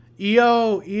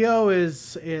 Io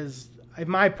is in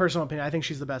my personal opinion, I think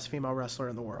she's the best female wrestler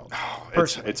in the world. Oh,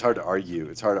 it's hard to argue.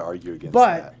 It's hard to argue against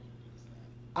but that.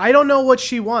 I don't know what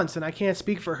she wants, and I can't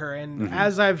speak for her. And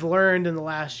as I've learned in the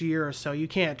last year or so, you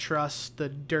can't trust the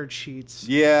dirt sheets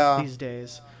these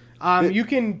days. You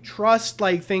can trust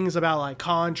like things about like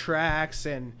contracts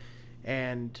and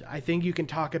I think you can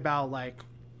talk about like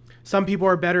some people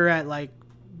are better at like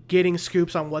getting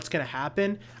scoops on what's going to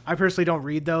happen. I personally don't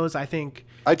read those. I think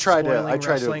I try to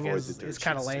wrestling avoid the dirt is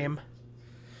kind of sheets, lame. too.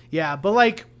 Yeah, but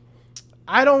like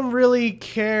I don't really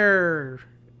care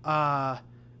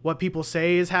what people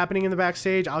say is happening in the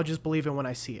backstage. I'll just believe it when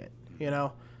I see it, you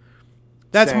know?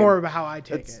 That's Same. more about how I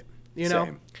take it, you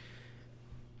know?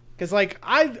 Because like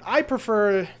I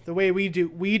prefer the way we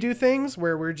do things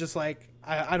where we're just like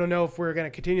I don't know if we're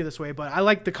gonna continue this way, but I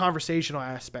like the conversational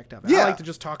aspect of it. Yeah. I like to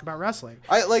just talk about wrestling.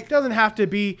 It doesn't have to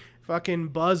be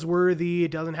fucking buzzworthy. It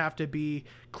doesn't have to be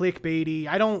clickbaity.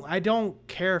 I don't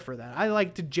care for that. I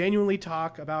like to genuinely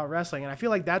talk about wrestling, and I feel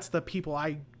like that's the people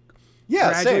I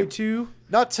graduate to.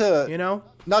 Not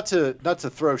to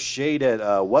throw shade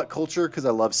at What Culture, because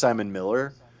I love Simon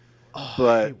Miller.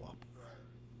 Oh,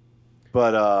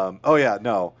 but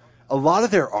a lot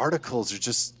of their articles are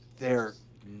just they're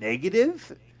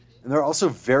negative, and they're also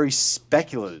very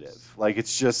speculative. Like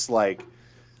it's just like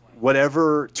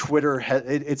whatever Twitter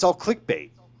it's all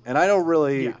clickbait, and I don't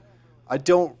really I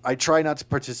try not to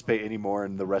participate anymore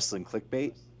in the wrestling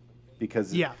clickbait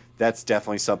because that's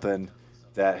definitely something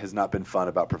that has not been fun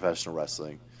about professional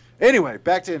wrestling. Anyway,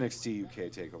 back to NXT UK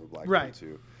Takeover Blackpool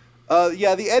 2.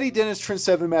 The Eddie Dennis Trent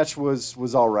Seven match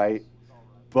was all right,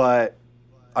 but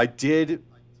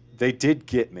they did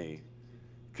get me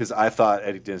because I thought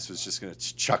Eddie Dennis was just going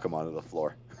to chuck him onto the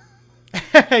floor.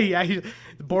 The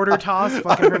border toss,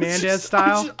 fucking Hernandez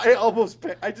style.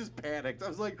 I just panicked. I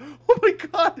was like, oh my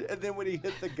God. And then when he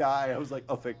hit the guy, I was like,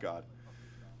 oh, thank God.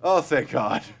 Oh, thank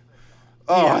God.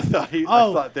 Oh, yeah. I thought they were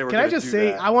going to do that. Can I just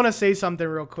say, I want to say something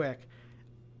real quick.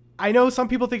 I know some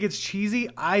people think it's cheesy.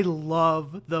 I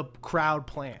love the crowd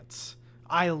plants.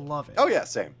 I love it. Oh, yeah,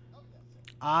 same.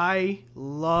 I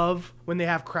love when they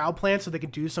have crowd plants so they can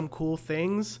do some cool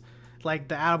things. Like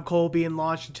the Adam Cole being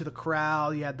launched into the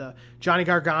crowd. You had the Johnny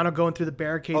Gargano going through the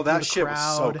barricade. Oh, that shit crowd.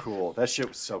 was so cool. That shit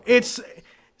was so cool. It's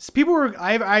people were.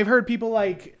 I've heard people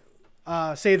like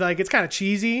say like it's kind of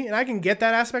cheesy, and I can get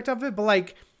that aspect of it. But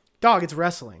like, dog, it's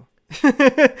wrestling.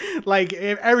 Like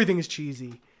everything is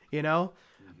cheesy, you know.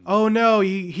 Mm-hmm. Oh no,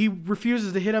 he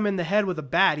refuses to hit him in the head with a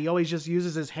bat. He always just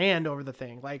uses his hand over the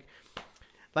thing. Like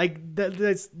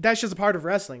that's just a part of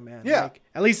wrestling, man. Yeah. Like,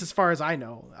 at least as far as I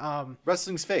know.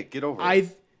 Wrestling's fake. Get over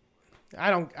it.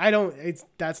 I don't.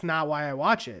 That's not why I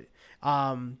watch it.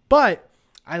 But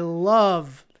I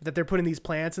love that they're putting these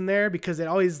plants in there because it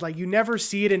always like you never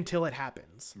see it until it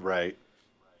happens. Right.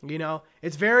 You know,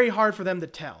 it's very hard for them to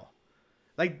tell.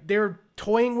 Like they were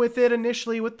toying with it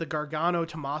initially with the Gargano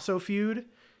Tommaso feud.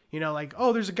 You know, like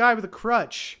there's a guy with a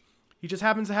crutch. He just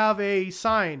happens to have a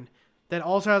sign that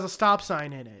also has a stop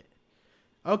sign in it.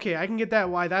 Okay, I can get that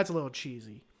why that's a little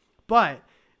cheesy. But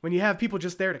when you have people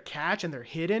just there to catch and they're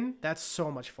hidden, that's so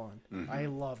much fun. Mm-hmm. I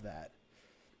love that.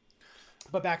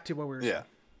 But back to what we were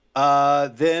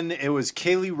saying. Then it was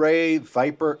Kaylee Ray,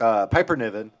 Piper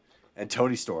Niven, and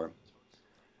Toni Storm.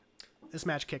 This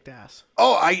match kicked ass.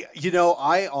 Oh,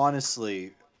 I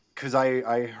honestly, because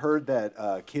I heard that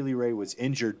Kaylee Ray was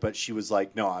injured, but she was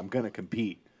like, no, I'm going to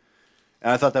compete.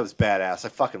 And I thought that was badass. I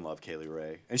fucking love Kaylee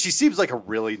Ray. And she seems like a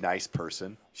really nice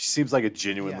person. She seems like a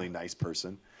genuinely nice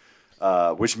person,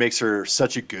 which makes her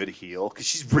such a good heel because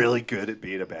she's really good at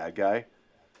being a bad guy.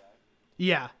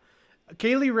 Yeah.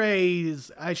 Kaylee Ray,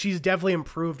 she's definitely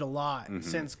improved a lot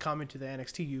since coming to the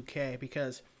NXT UK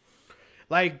because,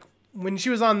 like, when she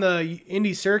was on the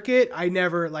indie circuit, I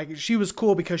never, like, she was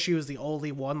cool because she was the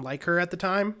only one like her at the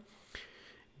time.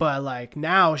 But like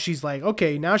now she's like,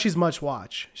 okay, now she's must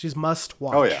watch. She's must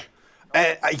watch. Oh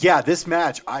yeah. This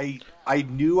match I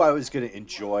knew I was going to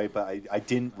enjoy, but I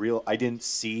didn't know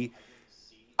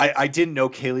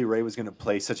Kaylee Ray was going to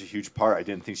play such a huge part. I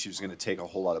didn't think she was going to take a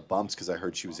whole lot of bumps because I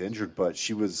heard she was injured, but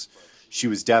she was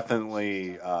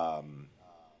definitely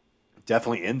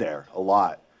in there a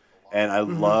lot. And I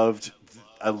loved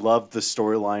the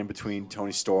storyline between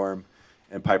Toni Storm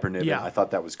and Piper Niven. Yeah. I thought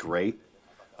that was great.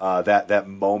 That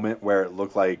moment where it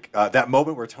looked like that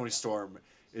moment where Toni Storm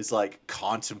is like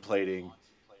contemplating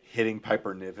hitting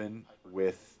Piper Niven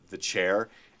with the chair,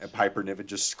 and Piper Niven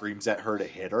just screams at her to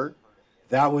hit her.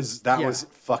 That was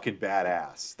fucking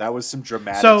badass. That was some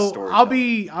dramatic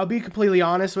storytelling. I'll be completely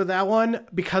honest with that one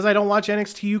because I don't watch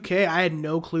NXT UK. I had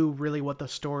no clue really what the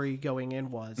story going in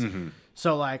was. Mm-hmm.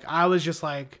 So like I was just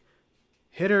like,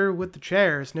 hit her with the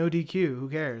chairs, no DQ. Who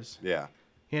cares? Yeah.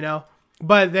 You know.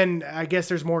 But then I guess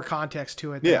there's more context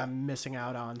to it that I'm missing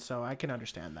out on, so I can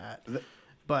understand that.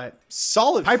 But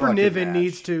solid. Piper Niven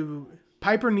needs to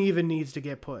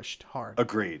get pushed hard.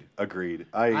 Agreed.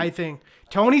 I think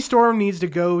Toni Storm needs to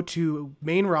go to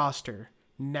main roster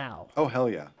now. Oh hell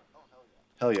yeah.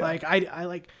 Like I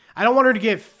don't want her to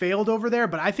get failed over there,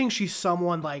 but I think she's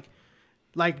someone like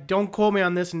don't quote me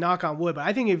on this and knock on wood, but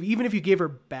I think even if you give her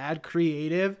bad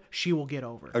creative, she will get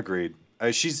over. Agreed.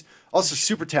 She's also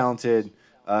super talented.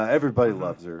 Everybody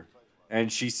loves her,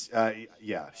 and she's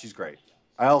great.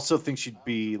 I also think she'd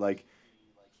be like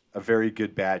a very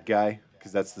good bad guy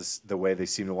because that's the way they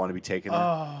seem to want to be taking her.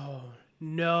 Oh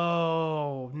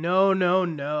No.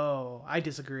 I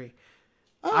disagree.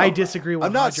 I disagree 100%.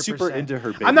 I'm not super into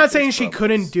her I'm not saying babyface she promos.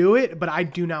 couldn't do it, but I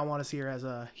do not want to see her as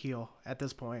a heel at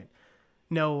this point.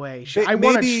 No way. I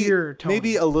want to cheer Tony.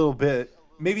 Maybe a little bit.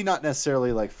 Maybe not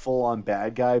necessarily like full on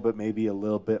bad guy, but maybe a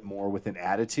little bit more with an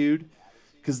attitude.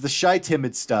 Because the shy,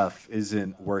 timid stuff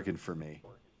isn't working for me.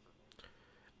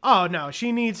 Oh, no.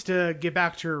 She needs to get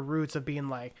back to her roots of being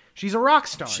like, she's a rock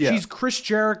star. Yeah. She's Chris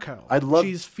Jericho.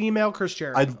 She's female Chris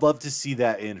Jericho. I'd love to see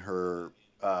that in her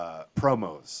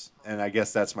promos. And I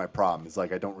guess that's my problem. Is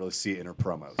like I don't really see it in her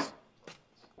promos.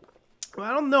 Well,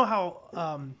 I don't know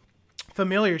how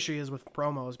familiar she is with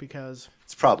promos because...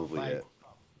 It's probably it.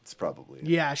 It's probably it.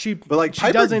 Yeah, But like she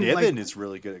Piper doesn't, Niven is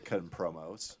really good at cutting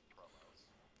promos.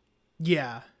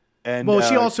 Yeah. And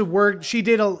she also worked. She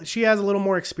has a little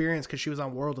more experience because she was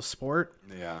on World of Sport.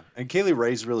 Yeah, and Kaylee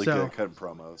Ray's really good at cutting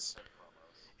promos.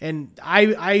 And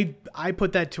I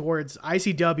put that towards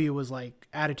ICW was like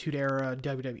Attitude Era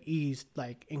WWE's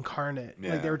like incarnate.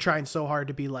 Yeah. Like they were trying so hard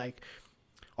to be like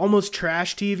almost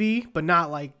trash TV, but not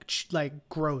like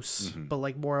gross, but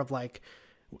like more of like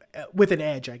with an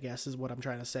edge, I guess is what I'm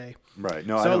trying to say. Right.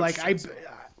 No.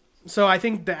 So I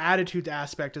think the attitude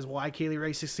aspect is why Kaylee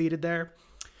Ray succeeded there.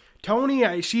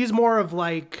 Tony, she's more of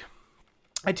like,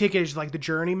 I take it as like the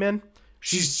journeyman.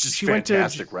 She's just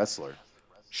fantastic wrestler.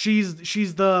 She's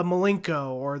the Malenko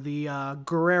or the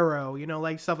Guerrero,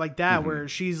 like stuff like that, where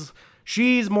she's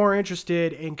more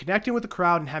interested in connecting with the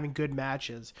crowd and having good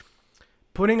matches.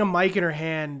 Putting a mic in her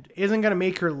hand isn't going to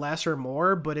make her less or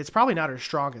more, but it's probably not her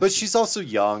strongest. But she's also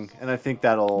young, and I think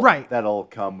that'll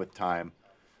come with time.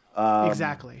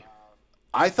 Exactly.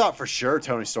 I thought for sure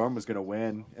Toni Storm was going to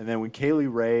win, and then when Kaylee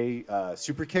Ray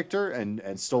super kicked her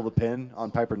and stole the pin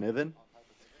on Piper Niven,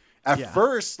 at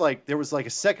first like there was like a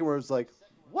second where it was like,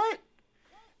 what?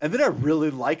 And then I really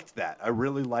liked that. I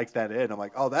really liked that in. I'm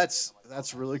like, oh, that's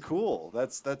really cool.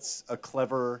 That's a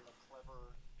clever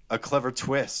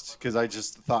twist, because I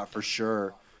just thought for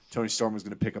sure Toni Storm was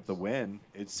going to pick up the win.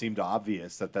 It seemed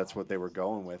obvious that that's what they were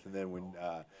going with, and then when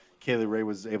Kaylee Ray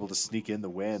was able to sneak in the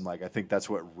win, like I think that's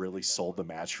what really sold the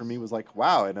match for me. Was like,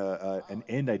 wow, and an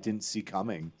end I didn't see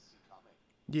coming.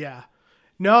 Yeah,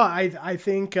 no, I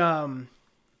think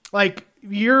like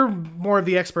you're more of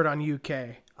the expert on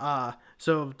UK,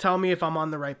 so tell me if I'm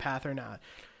on the right path or not.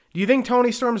 Do you think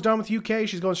Toni Storm's done with UK?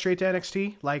 She's going straight to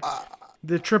NXT, like.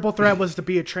 The triple threat was to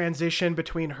be a transition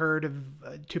between her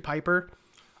to Piper.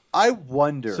 I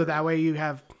wonder. So that way you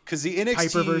have because the NXT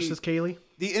Piper versus Kaylee.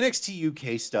 The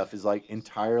NXT UK stuff is like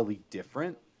entirely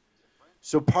different.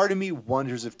 So part of me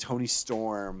wonders if Toni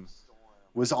Storm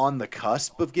was on the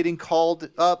cusp of getting called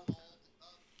up,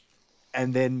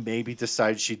 and then maybe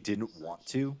decided she didn't want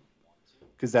to,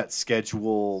 because that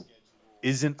schedule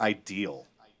isn't ideal.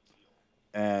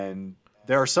 And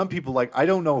there are some people like I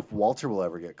don't know if Walter will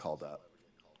ever get called up.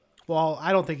 Well,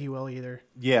 I don't think he will either.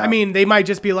 Yeah. I mean, they might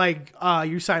just be like,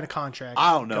 you signed a contract.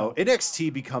 I don't know. Go.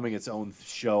 NXT becoming its own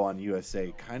show on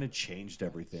USA kind of changed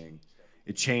everything.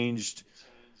 It changed,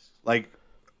 like,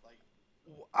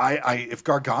 if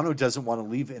Gargano doesn't want to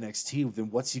leave NXT, then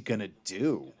what's he going to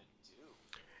do?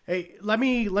 Hey, let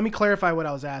me clarify what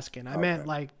I was asking. I meant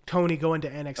like Tony going to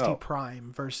NXT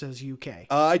Prime versus UK.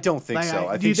 I don't think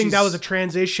so. Do you think that was a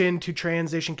transition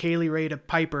Kaylee Ray to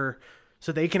Piper,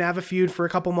 so they can have a feud for a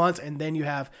couple months, and then you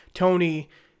have Tony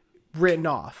written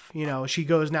off? She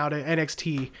goes now to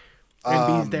NXT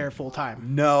and be there full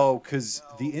time. No, because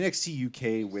the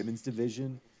NXT UK women's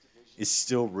division is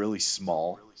still really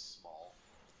small.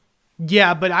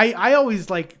 Yeah, but I always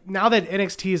like, now that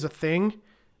NXT is a thing,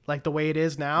 like the way it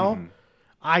is now,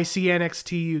 I see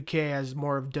NXT UK as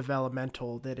more of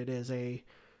developmental than it is an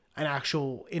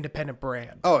actual independent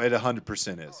brand. Oh, it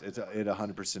 100% is. It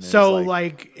 100% is. So,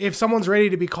 like, if someone's ready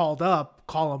to be called up,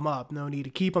 call them up. No need to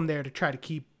keep them there to try to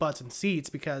keep butts and seats,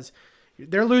 because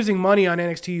they're losing money on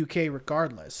NXT UK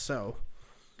regardless. So,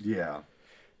 yeah.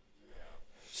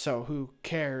 So who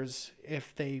cares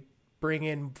if they bring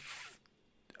in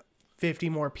 50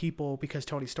 more people because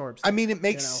Toni Storm's there? I mean, it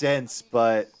makes sense,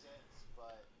 but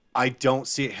I don't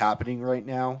see it happening right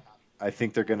now. I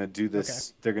think they're going to do this.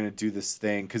 Okay. They're going to do this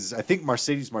thing, because I think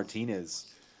Mercedes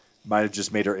Martinez might have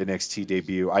just made her NXT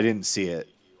debut. I didn't see it,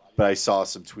 but I saw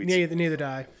some tweets. Neither did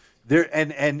I. There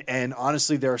and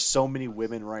honestly, there are so many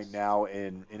women right now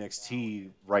in NXT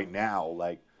right now.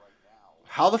 Like,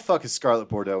 how the fuck is Scarlett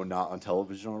Bordeaux not on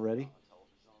television already?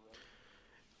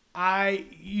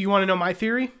 You want to know my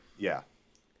theory? Yeah.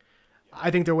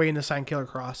 I think they're waiting to sign Killer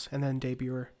Cross and then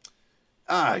debut her.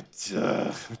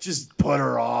 Just put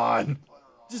her on.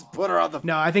 Just put her on the.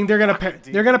 No, I think they're gonna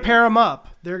pair him up.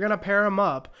 They're gonna pair him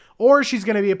up, or she's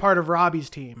gonna be a part of Robbie's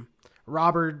team.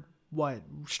 Robert, what?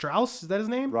 Strauss? Is that his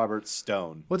name? Robert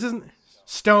Stone. What's his name?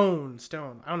 Stone.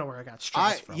 I don't know where I got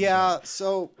Strauss from. Yeah. But.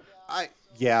 So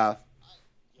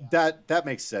that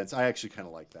makes sense. I actually kind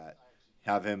of like that.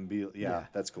 Have him be. Yeah,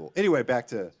 that's cool. Anyway, back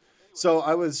to. So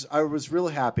I was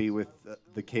really happy with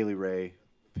the Kaylee Ray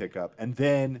pickup, and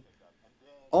then,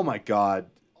 oh my God,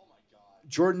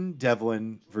 Jordan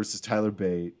Devlin versus Tyler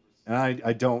Bate, and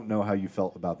I don't know how you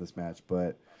felt about this match,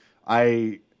 but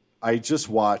I just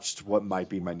watched what might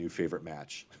be my new favorite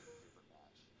match.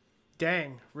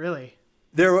 Dang, really?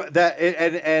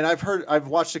 And I've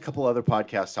watched a couple other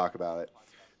podcasts talk about it,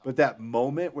 but that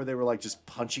moment where they were like just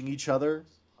punching each other.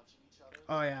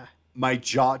 Oh yeah. My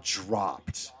jaw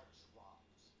dropped.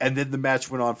 And then the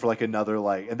match went on for like another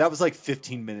and that was like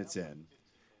 15 minutes in.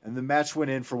 And the match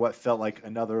went in for what felt like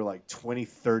another 20,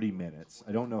 30 minutes.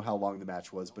 I don't know how long the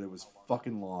match was, but it was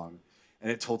fucking long.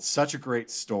 And it told such a great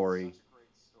story.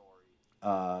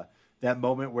 That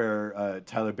moment where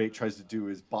Tyler Bate tries to do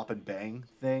his bop and bang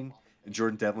thing, and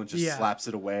Jordan Devlin just slaps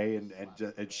it away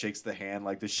and shakes the hand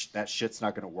like that shit's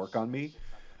not going to work on me.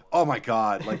 Oh my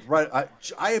God.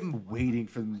 I am waiting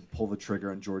for them to pull the trigger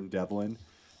on Jordan Devlin.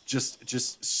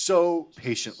 Just so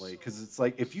patiently, because it's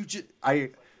like if you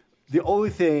the only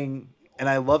thing, and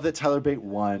I love that Tyler Bate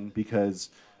won because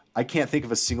I can't think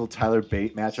of a single Tyler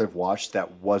Bate match I've watched that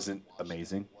wasn't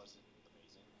amazing.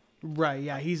 Right?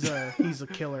 Yeah, he's a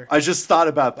killer. I just thought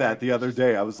about that the other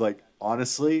day. I was like,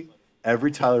 honestly,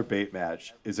 every Tyler Bate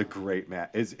match is a great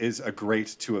match. Is a great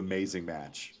to amazing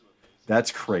match.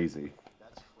 That's crazy.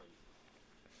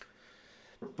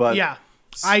 But yeah,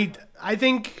 I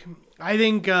think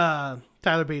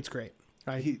Tyler Bate's great.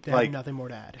 I have nothing more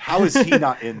to add. How is he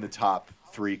not in the top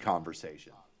 3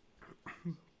 conversation?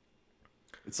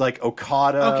 It's like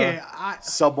Okada,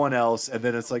 someone else, and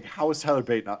then it's like, how is Tyler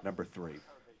Bate not number 3?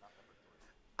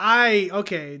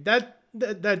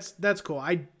 That's cool.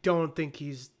 I don't think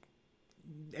he's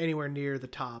anywhere near the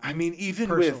top. I mean, even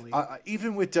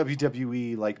with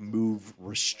WWE move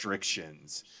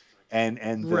restrictions and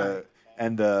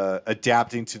the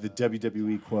adapting to the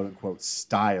WWE quote unquote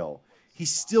style,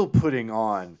 he's still putting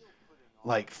on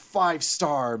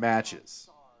 5-star matches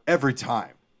every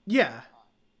time. Yeah.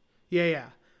 Yeah,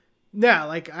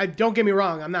 I don't get me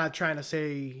wrong. I'm not trying to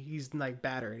say he's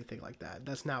bad or anything like that.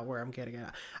 That's not where I'm getting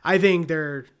at. I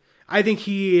think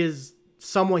he is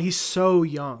someone. He's so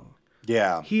young.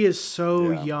 Yeah. He is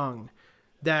so young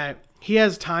that he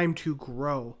has time to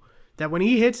grow. That when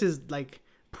he hits his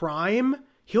prime,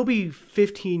 he'll be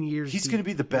 15 years. He's going to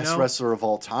be the best wrestler of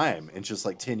all time in just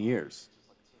 10 years.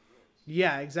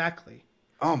 Yeah, exactly.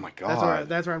 Oh my God.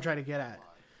 That's where I'm trying to get at.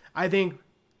 I think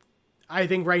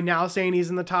right now saying he's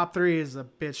in the top 3 is a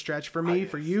bit stretch for me.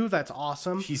 For you, that's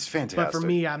awesome. He's fantastic. But for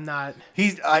me, I'm not.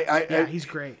 He's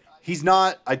great. He's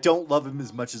not. I don't love him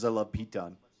as much as I love Pete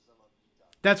Dunne.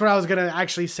 That's what I was gonna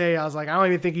actually say. I was like, I don't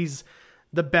even think he's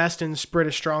the best in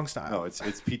British strong style. No, it's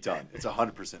Pete Dunne. It's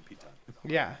 100% Pete Dunne.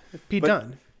 Yeah, Pete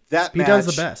Dunne. That Pete Dunne's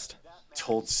the best.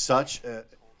 Told such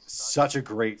a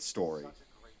great story.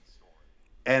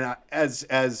 And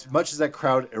as much as that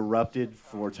crowd erupted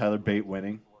for Tyler Bate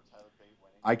winning,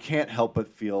 I can't help but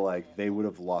feel like they would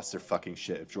have lost their fucking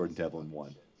shit if Jordan Devlin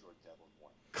won.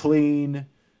 Clean,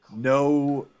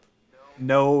 no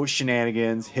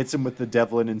shenanigans. Hits him with the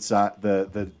Devlin inside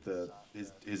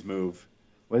his move.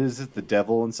 What is it? The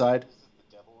devil inside?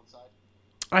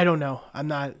 I don't know. I'm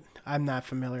not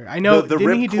familiar. I know.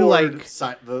 Didn't he do it's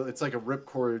like a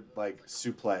ripcord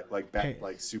suplex,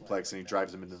 suplex, and he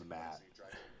drives him into the mat.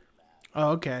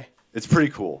 Oh, okay. It's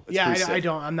pretty cool. It's I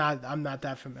don't. I'm not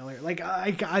that familiar.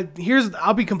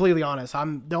 I'll be completely honest.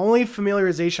 The only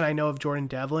familiarization I know of Jordan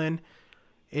Devlin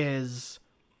is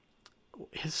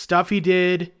his stuff he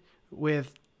did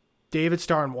with David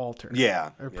Starr and Walter. Yeah,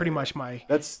 are pretty much my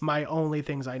only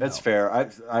things I know. That's fair. I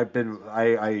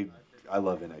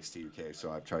love NXT UK,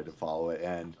 so I've tried to follow it,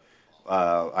 and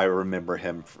I remember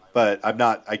him, but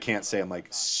I can't say I'm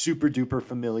super duper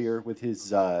familiar with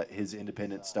his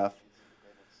independent stuff.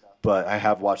 But I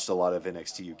have watched a lot of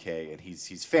NXT UK, and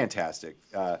he's fantastic.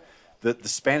 The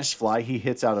Spanish Fly he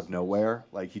hits out of nowhere,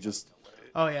 he just.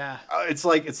 Oh yeah. It's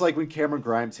like when Cameron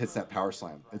Grimes hits that power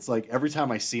slam. It's like every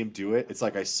time I see him do it, it's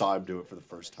like I saw him do it for the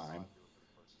first time.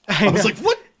 I was like,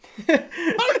 what?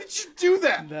 How did you do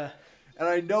that? And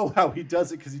I know how he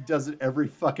does it because he does it every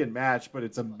fucking match, but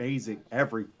it's amazing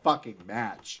every fucking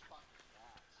match.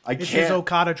 It's his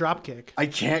Okada dropkick. I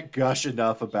can't gush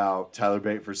enough about Tyler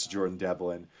Bate versus Jordan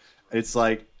Devlin. It's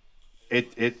like,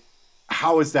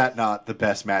 how is that not the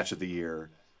best match of the year?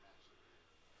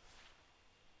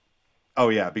 Oh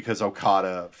yeah, because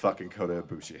Okada fucking Kota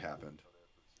Ibushi happened.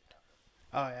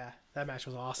 Oh yeah, that match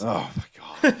was awesome. Oh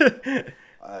my god,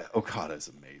 Okada is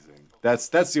amazing. That's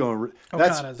the only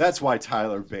Okada's that's why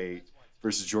Tyler Bate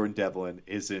versus Jordan Devlin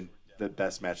isn't the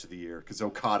best match of the year because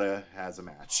Okada has a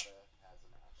match.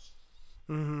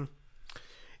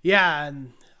 yeah,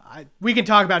 and we can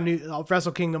talk about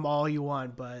Wrestle Kingdom all you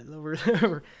want, but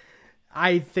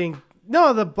I think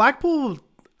no, the Blackpool.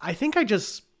 I think I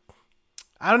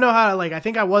don't know how to I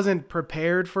think I wasn't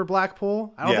prepared for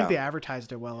Blackpool. I don't think they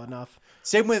advertised it well enough.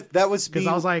 Same with that was because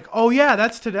I was like, oh yeah,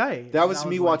 that's today. That was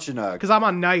me watching because I'm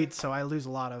on nights, so I lose a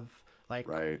lot of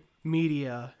right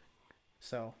media.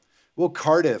 So well,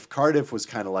 Cardiff was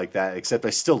kind of like that, except I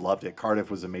still loved it.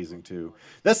 Cardiff was amazing too.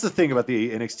 That's the thing about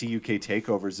the NXT UK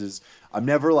takeovers is I'm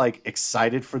never like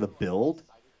excited for the build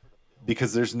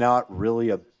because there's not really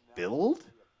a build.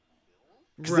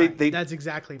 Right, that's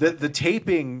exactly the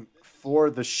taping for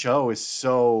the show is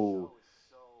so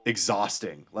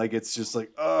exhausting. Like it's just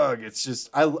like ugh. It's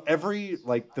just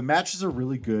the matches are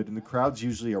really good and the crowds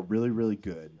usually are really really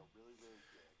good,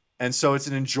 and so it's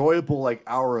an enjoyable like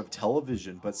hour of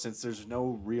television. But since there's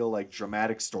no real like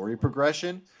dramatic story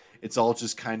progression, it's all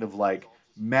just kind of like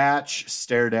match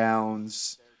stare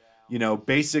downs,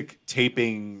 basic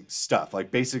taping stuff,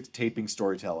 like basic taping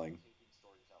storytelling.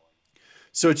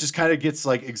 So it just kind of gets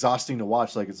like exhausting to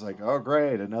watch. Like it's like, oh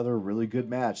great, another really good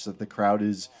match that the crowd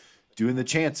is doing the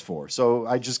chants for. So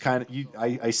I just kind of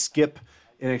I skip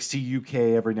NXT UK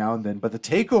every now and then, but the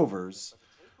takeovers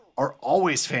are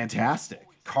always fantastic.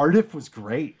 Cardiff was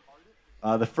great.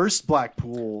 The first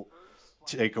Blackpool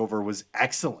takeover was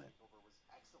excellent.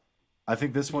 I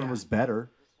think this one was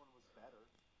better.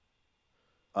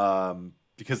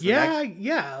 Because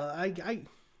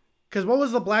because what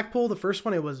was the Blackpool? The first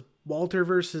one, it was Walter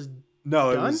versus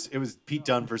Dunn? It was Pete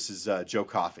Dunne versus Joe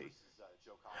Coffey.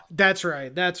 That's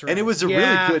right. And it was a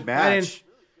really good match.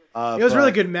 It was a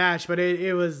really good match, but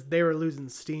it was they were losing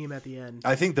steam at the end.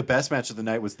 I think the best match of the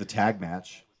night was the tag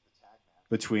match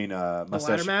between Mustache. The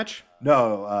ladder match?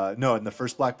 No, in the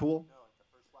first Blackpool.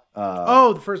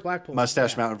 The first Blackpool.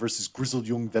 Mustache Mountain versus Grizzled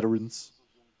Young Veterans.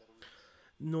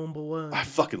 Number one. I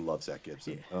fucking love Zach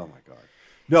Gibson. Yeah. Oh my god.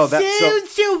 No, that's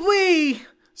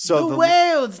so the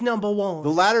world's number one. The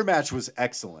ladder match was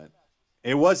excellent.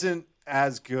 It wasn't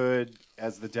as good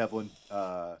as the Devlin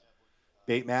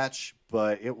Bate match,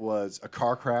 but it was a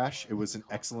car crash. It was an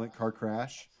excellent car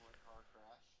crash.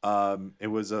 It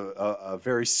was a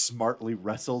very smartly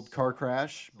wrestled car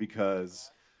crash because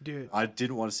I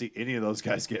didn't want to see any of those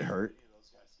guys get hurt.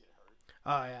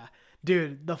 Oh yeah.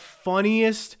 Dude, the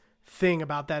funniest thing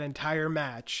about that entire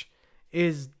match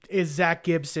is Zach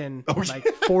Gibson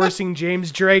forcing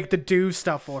James Drake to do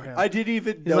stuff for him. I didn't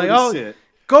even notice it.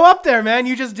 Go up there, man.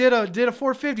 You just did a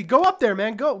 450. Go up there,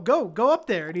 man. Go up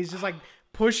there. And he's just like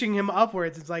pushing him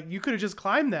upwards. It's like you could have just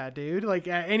climbed that, dude. Like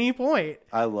at any point.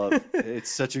 I love it's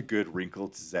such a good wrinkle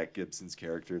to Zach Gibson's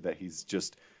character that he's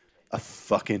just a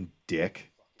fucking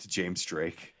dick to James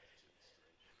Drake.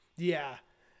 Yeah.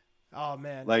 Oh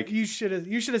man, like you should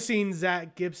have seen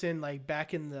Zach Gibson like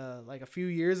back in the a few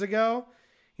years ago.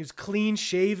 He was clean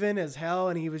shaven as hell,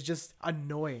 and he was just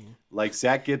annoying. Like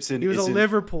Zach Gibson, he was a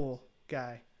Liverpool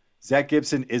guy. Zach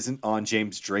Gibson isn't on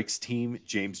James Drake's team.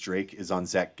 James Drake is on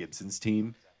Zach Gibson's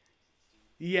team.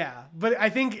 Yeah, but I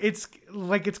think it's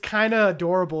kind of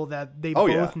adorable that they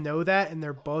both know that and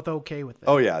they're both okay with it.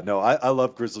 Oh yeah, no, I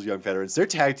love Grizzled Young Veterans. Their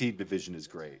tag team division is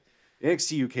great.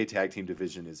 NXT UK tag team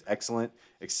division is excellent,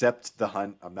 except the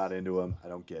Hunt. I'm not into them. I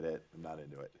don't get it. I'm not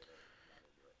into it.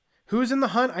 Who's in the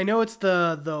Hunt? I know it's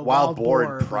the Wild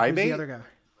Boar and Primate. Who's the other guy?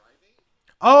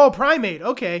 Oh, Primate.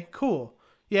 Okay, cool.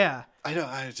 Yeah.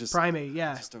 I just Primate.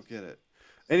 Yeah. I just don't get it.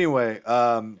 Anyway,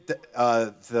 the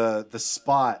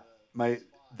spot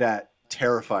that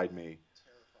terrified me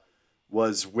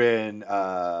was when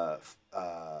Flash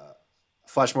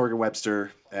Morgan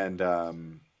Webster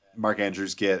and Mark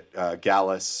Andrews get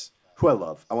Gallus, who I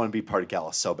love. I want to be part of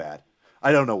Gallus so bad.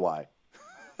 I don't know why.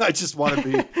 I just want to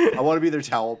be. I want to be their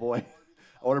towel boy.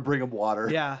 I want to bring them water.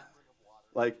 Yeah.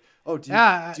 Like, oh, do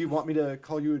you want me to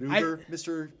call you an Uber,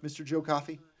 Mr. Joe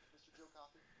Coffey?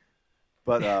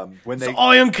 But when they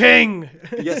Iron King.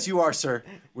 Yes, you are, sir.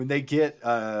 When they get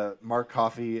Mark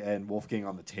Coffey and Wolfgang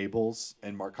on the tables,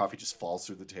 and Mark Coffey just falls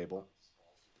through the table.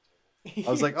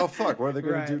 I was like, oh fuck, what are they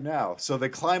going to do now? So they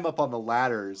climb up on the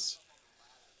ladders,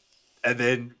 and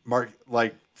then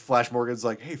Flash Morgan's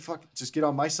like, hey, fuck, just get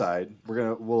on my side.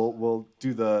 We'll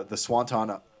do the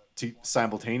swanton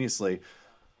simultaneously.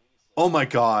 Oh my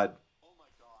god,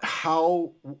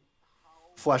 how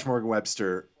Flash Morgan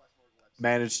Webster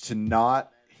managed to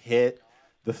not hit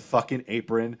the fucking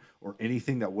apron or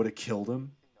anything that would have killed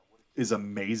him is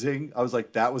amazing. I was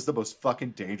like, that was the most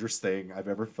fucking dangerous thing I've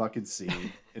ever fucking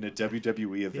seen in a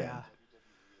WWE event. Yeah.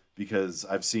 Because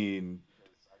I've seen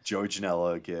Joey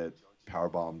Janela get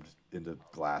powerbombed into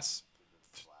glass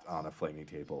on a flaming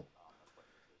table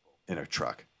in a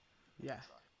truck. Yeah.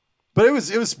 But it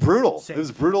was brutal. Safe. It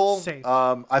was brutal. Safe.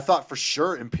 I thought for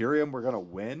sure Imperium were gonna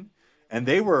win, and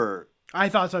they were. I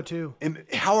thought so too.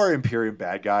 How are Imperium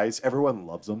bad guys? Everyone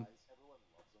loves them.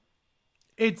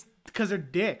 It's because they're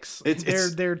dicks.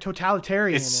 It's they're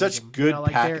totalitarian. It's such good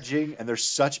packaging, and they're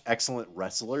such excellent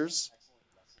wrestlers.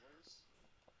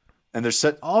 And they're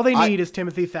such. All they need is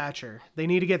Timothy Thatcher. They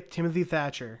need to get Timothy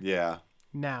Thatcher. Yeah.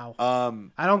 Now.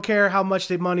 I don't care how much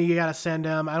money you gotta send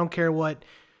him. I don't care what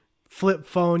flip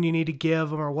phone you need to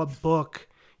give him or what book.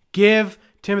 Give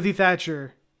Timothy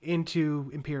Thatcher into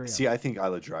Imperium. See, I think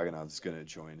Isla Dragunov is gonna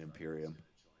join Imperium.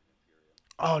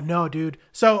 Oh no, dude.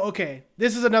 So okay,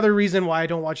 this is another reason why I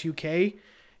don't watch UK.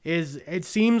 Is it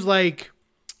seems like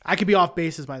I could be off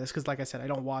basis by this because, like I said, I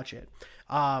don't watch it.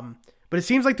 But it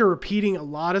seems like they're repeating a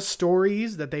lot of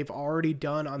stories that they've already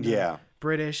done on the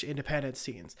British independent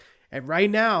scenes. And right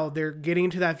now, they're getting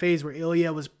to that phase where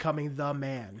Ilya was becoming the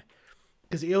man.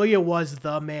 Because Ilya was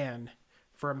the man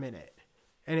for a minute.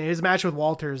 And his match with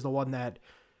Walter is the one that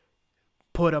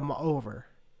put him over.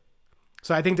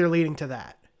 So I think they're leading to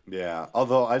that. Yeah,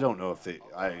 although I don't know if they...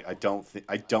 I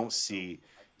don't see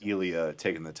Ilya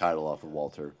taking the title off of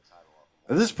Walter.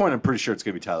 At this point, I'm pretty sure it's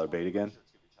going to be Tyler Bate again.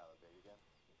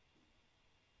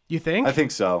 You think? I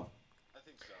think so.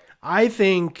 I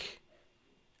think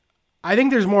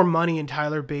there's more money in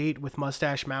Tyler Bate with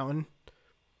Mustache Mountain.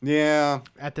 Yeah.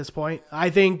 At this point, I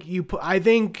think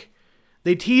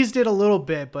they teased it a little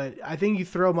bit, but I think you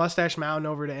throw Mustache Mountain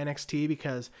over to NXT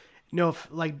because love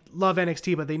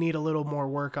NXT, but they need a little more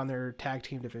work on their tag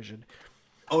team division.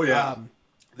 Oh yeah.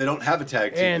 They don't have a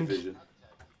tag team division.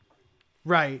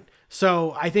 Right.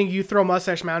 So I think you throw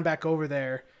Mustache Mountain back over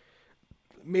there.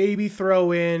 Maybe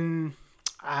throw in,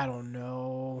 I don't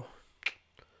know.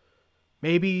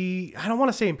 Maybe, I don't want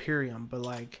to say Imperium, but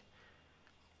like,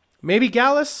 maybe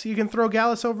Gallus. You can throw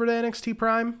Gallus over to NXT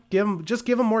Prime. Give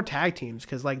him more tag teams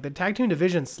because like the tag team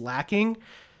division's lacking,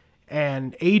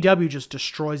 and AEW just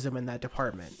destroys them in that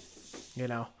department. You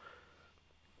know.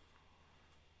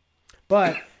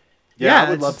 But yeah, I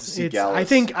would love to see Gallus.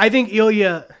 I think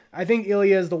Ilya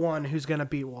is the one who's gonna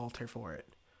beat Walter for it.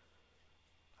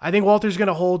 I think Walter's going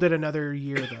to hold it another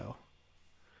year, though.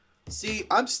 See,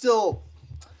 I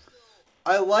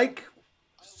like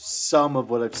some of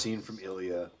what I've seen from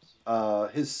Ilya.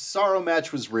 His Cesaro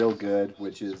match was real good,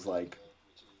 which is like,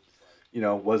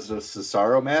 was it a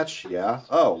Cesaro match? Yeah.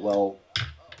 Oh, well,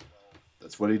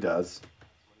 that's what he does.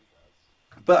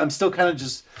 But I'm still kind of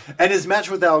just... And his match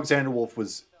with Alexander Wolf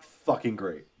was fucking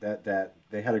great. That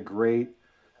they had a great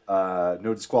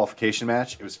no disqualification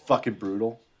match. It was fucking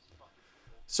brutal.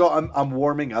 So I'm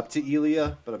warming up to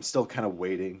Ilya, but I'm still kind of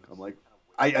waiting. I'm like,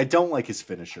 I don't like his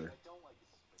finisher.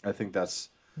 I think that's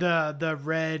the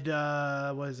red.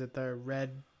 Was it the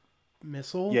red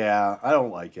missile? Yeah, I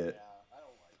don't like it.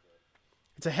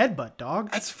 It's a headbutt,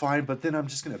 dog. That's fine, but then I'm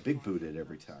just gonna big boot it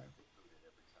every time.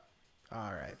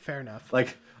 All right, fair enough.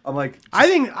 Like I'm like,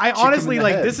 I honestly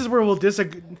like head. This is where we'll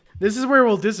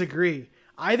disagree.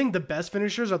 I think the best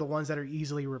finishers are the ones that are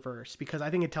easily reversed because I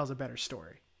think it tells a better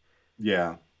story.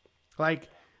 Yeah. Like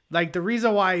the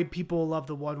reason why people love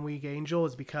the 1 week Angel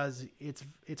is because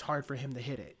it's hard for him to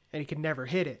hit it and he can never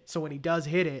hit it. So when he does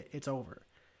hit it, it's over.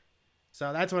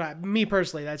 So that's what me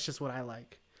personally, that's just what I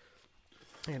like.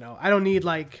 I don't need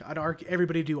like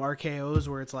everybody do RKOs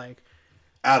where it's like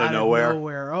out of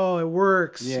nowhere. Oh, it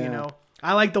works. Yeah.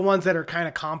 I like the ones that are kind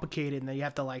of complicated and that you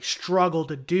have to like struggle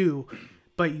to do,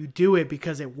 but you do it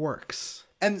because it works.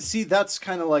 And see, that's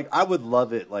kind of like, I would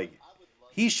love it. Like,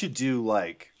 he should do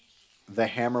like the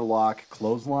hammerlock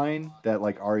clothesline that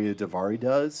like Arya Davari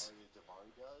does.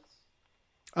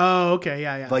 Oh, okay,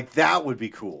 yeah. Like that would be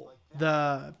cool.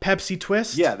 The Pepsi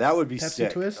twist. Yeah, that would be Pepsi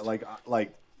sick. Twist?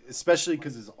 Like especially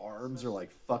because his arms are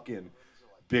like fucking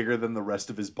bigger than the rest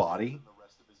of his body.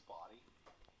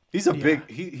 He's a big.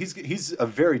 He's a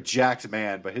very jacked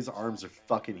man, but his arms are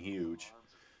fucking huge.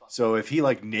 So if he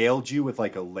like nailed you with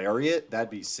like a lariat, that'd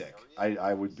be sick.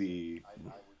 I would be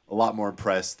a lot more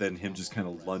impressed than him just kind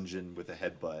of lunging with a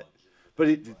headbutt.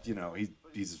 But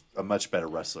he's a much better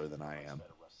wrestler than I am.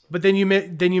 But then you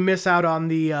miss out on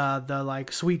the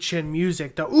like sweet chin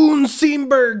music, the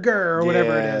Unsimberger or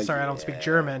whatever it is. Sorry, I don't speak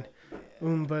German.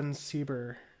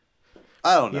 Unbensieber.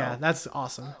 I don't know. Yeah, that's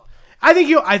awesome.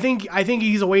 I think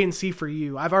he's a wait and see for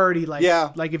you. I've already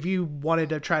like if you wanted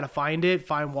to try to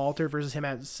find Walter versus him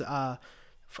at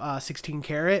 16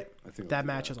 Carat. That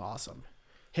match is awesome.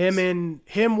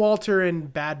 Him, Walter,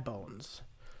 and Bad Bones.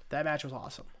 That match was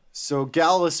awesome. So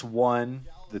Gallus won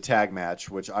the tag match,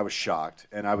 which I was shocked,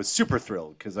 and I was super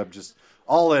thrilled because I'm just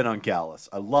all in on Gallus.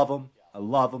 I love him. I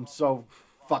love him so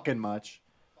fucking much.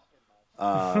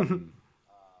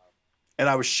 And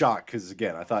I was shocked because,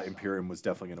 again, I thought Imperium was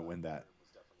definitely going to win that.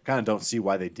 Kind of don't see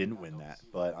why they didn't win that,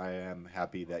 but I am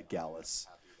happy that Gallus.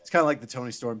 It's kind of like the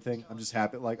Tony Storm thing. I'm just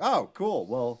happy, like, oh, cool.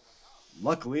 Well,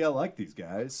 luckily I like these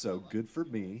guys, so good for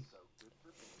me.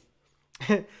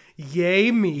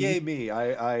 Yay me. Yay me.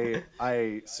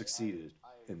 I succeeded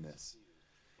in this.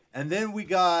 And then we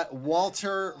got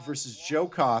Walter versus Joe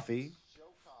Coffey,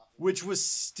 which was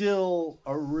still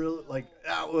a real, like,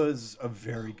 that was a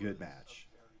very good match.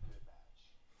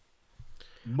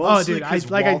 Mostly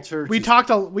we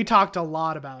talked a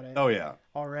lot about it. Oh yeah,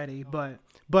 already, but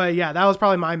yeah, that was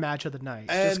probably my match of the night.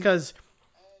 And just because.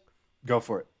 Go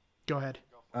for it. Go ahead.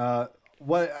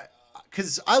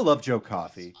 Because I love Joe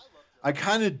Coffey. I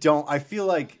kind of don't. I feel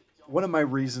like one of my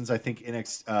reasons I think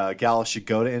Gallus should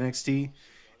go to NXT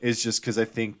is just because I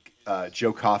think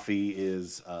Joe Coffey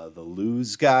is the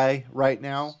lose guy right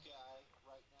now.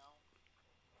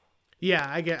 Yeah,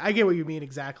 I get what you mean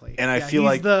exactly. And I feel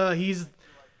like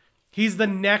he's the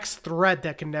next threat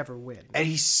that can never win. And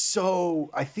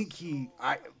I think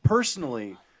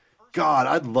personally, God,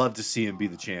 I'd love to see him be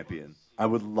the champion. I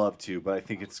would love to, but I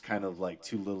think it's kind of like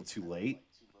too little too late.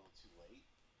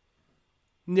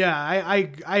 Yeah,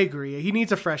 I agree. He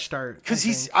needs a fresh start.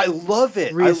 Because I love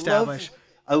it. Reestablish.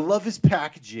 I love his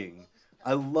packaging.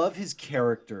 I love his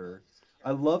character.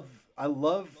 I love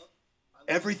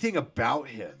everything about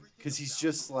him. Because he's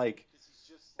just like,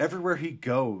 everywhere he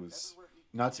goes,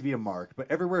 not to be a mark, but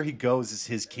everywhere he goes is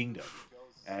his kingdom.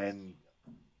 And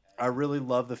I really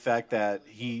love the fact that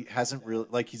he hasn't really,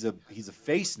 like, he's a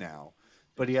face now,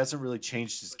 but he hasn't really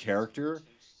changed his character.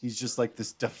 He's just like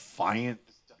this defiant,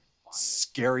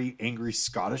 scary, angry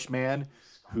Scottish man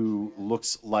who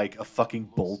looks like a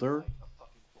fucking boulder.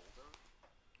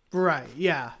 Right.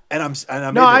 Yeah. And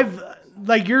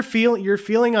I'm your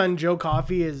feeling on Joe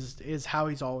Coffey is how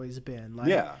he's always been. Like,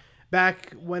 yeah.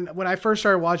 Back when I first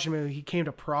started watching him, he came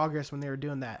to Progress when they were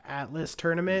doing that Atlas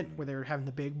tournament where they were having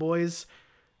the big boys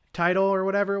title or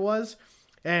whatever it was.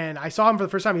 And I saw him for the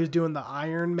first time. He was doing the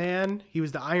Iron Man. He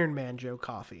was the Iron Man Joe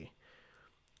Coffey.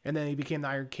 And then he became the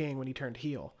Iron King when he turned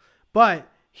heel. But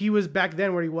he was back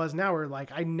then where he was now, where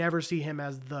like I never see him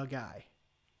as the guy.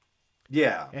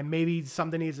 Yeah. And maybe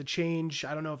something needs to change.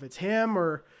 I don't know if it's him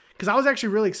or... Because I was actually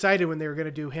really excited when they were going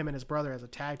to do him and his brother as a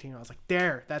tag team. I was like,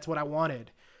 that's what I wanted.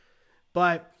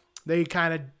 But they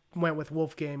kind of went with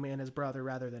Wolfgang and his brother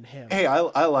rather than him. Hey,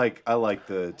 I like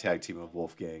the tag team of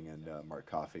Wolfgang and Mark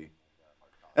Coffey.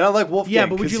 And I like Wolfgang. Yeah,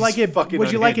 but would you like it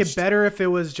unhinged. Better if it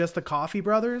was just the Coffey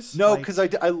brothers? No, because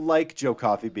I like Joe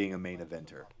Coffey being a main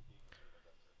eventer.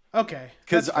 Okay.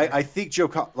 Because I think Joe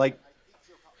Coffey, like,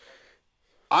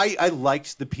 I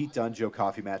liked the Pete Dunne Joe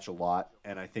Coffey match a lot,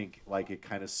 and I think like it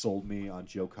kind of sold me on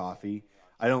Joe Coffey.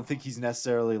 I don't think he's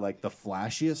necessarily like the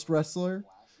flashiest wrestler,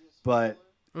 but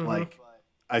like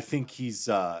I think he's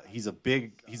a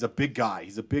big guy.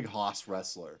 He's a big hoss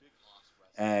wrestler,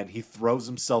 and he throws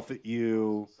himself at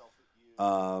you.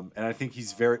 And I think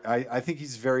he's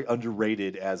very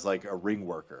underrated as like a ring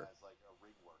worker.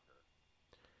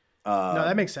 No,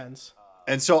 that makes sense.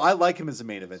 And so I like him as a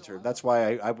main eventer. That's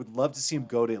why I would love to see him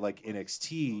go to like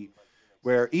NXT,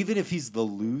 where even if he's the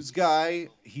lose guy,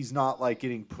 he's not like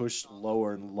getting pushed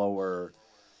lower and lower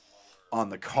on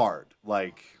the card.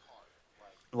 Like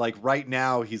right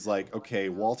now, he's like, okay,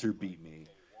 Walter beat me,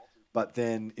 but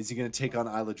then is he going to take on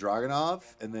Ilya Dragunov?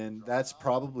 And then that's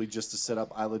probably just to set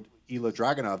up Ilya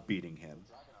Dragunov beating him.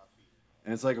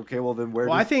 And it's like, okay, well then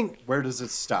where does it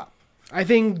stop? I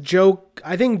think Joe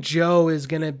is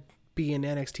going to be in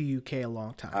NXT UK a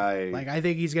long time. I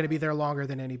think he's going to be there longer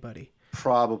than anybody.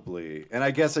 Probably. And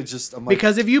I guess I'm like,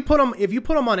 because if you put him on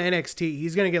NXT,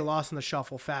 he's going to get lost in the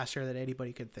shuffle faster than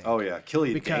anybody could think. Oh yeah,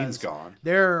 Killian Dane's gone.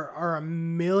 There are a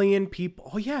million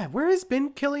people. Oh yeah, where has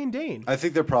been Killian Dane? I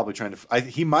think they're probably trying to.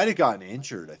 He might have gotten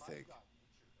injured. I think.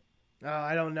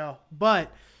 I don't know, but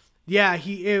yeah,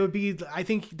 it would be. I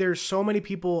think there's so many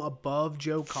people above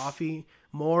Joe Coffey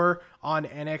more on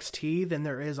NXT than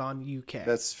there is on UK.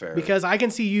 That's fair. Because I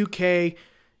can see UK,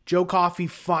 Joe Coffey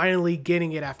finally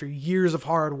getting it after years of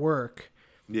hard work.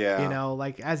 Yeah. You know,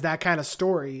 like as that kind of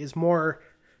story is more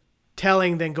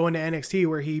telling than going to NXT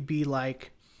where he'd be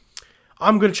like,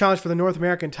 I'm going to challenge for the North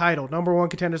American title. Number one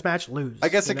contenders match, lose. I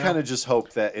guess I kind of just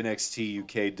hope that NXT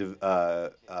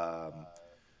UK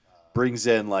brings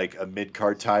in like a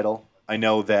mid-card title. I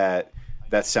know that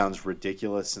sounds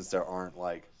ridiculous since there aren't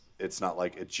like, it's not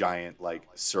like a giant like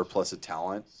surplus of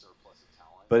talent,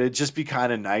 but it'd just be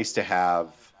kind of nice to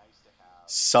have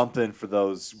something for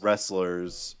those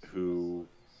wrestlers who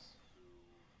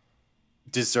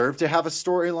deserve to have a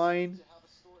storyline,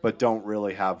 but don't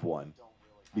really have one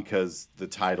because the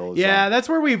title is that's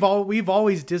where we've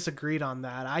always disagreed on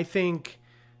that. I think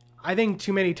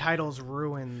too many titles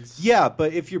ruins. Yeah,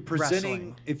 but if you're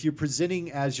wrestling.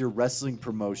 presenting as your wrestling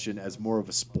promotion as more of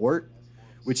a sport,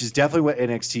 which is definitely what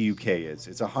NXT UK is.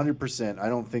 It's 100%. I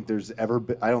don't think there's ever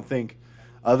been, I don't think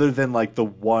other than like the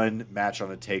one match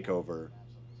on a takeover,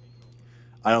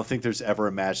 I don't think there's ever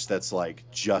a match that's like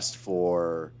just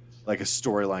for like a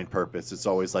storyline purpose. It's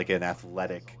always like an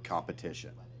athletic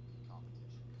competition.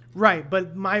 Right,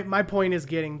 but my point is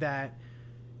getting that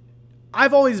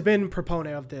I've always been a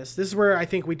proponent of this. This is where I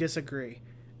think we disagree.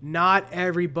 Not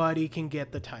everybody can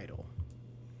get the title.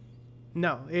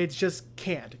 No, it just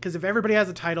can't. Because if everybody has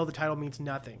a title, the title means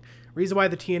nothing. Reason why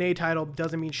the TNA title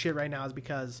doesn't mean shit right now is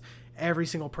because every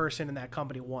single person in that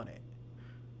company won it.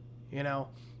 You know?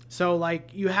 So, like,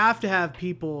 you have to have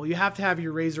people, you have to have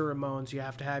your Razor Ramones, you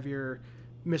have to have your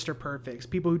Mr. Perfects,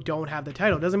 people who don't have the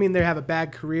title. Doesn't mean they have a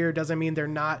bad career, doesn't mean they're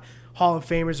not Hall of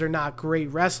Famers, they're not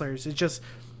great wrestlers. It's just,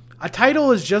 a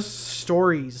title is just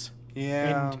stories.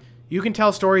 Yeah. And you can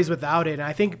tell stories without it. And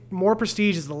I think more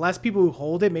prestige is the less people who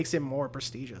hold it makes it more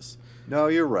prestigious. No,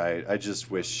 you're right. I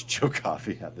just wish Joe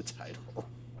Coffey had the title.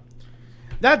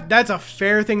 That's a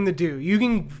fair thing to do. You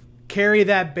can carry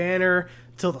that banner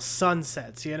till the sun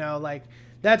sets, you know, like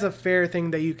that's a fair thing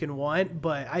that you can want,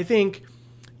 but I think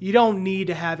you don't need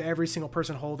to have every single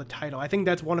person hold a title. I think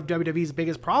that's one of WWE's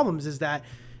biggest problems is that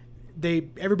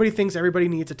everybody thinks everybody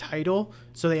needs a title,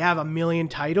 so they have a million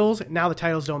titles. Now the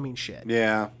titles don't mean shit.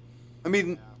 Yeah. I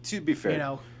mean, to be fair, You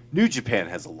know? New Japan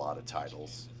has a lot of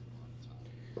titles.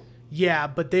 Yeah,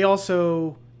 but they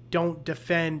also don't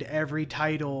defend every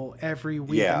title every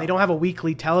week. Yeah. And they don't have a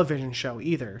weekly television show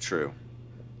either. True.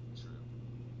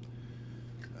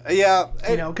 Yeah.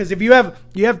 You know, because if you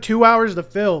have 2 hours to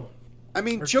fill, I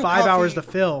mean, or Joe 5 hours Coffey,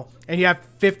 to fill, and you have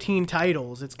 15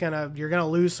 titles, you're gonna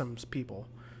lose some people.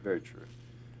 Very true.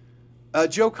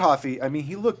 Joe Coffey, I mean,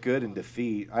 he looked good in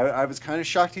defeat. I was kind of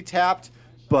shocked he tapped,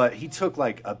 but he took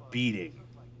like a beating.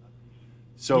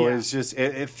 So Yeah. it's just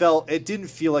it didn't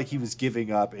feel like he was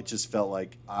giving up. It just felt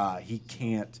like he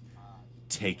can't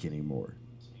take anymore.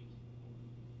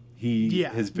 He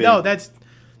has been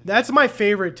that's my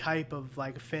favorite type of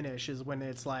like finish is when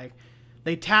it's like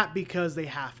they tap because they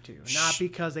have to, not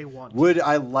because they want to. Would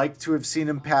I like to have seen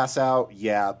him pass out?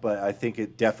 Yeah, but I think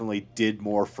it definitely did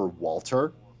more for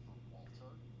Walter.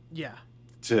 Yeah.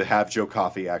 To have Joe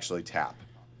Coffey actually tap.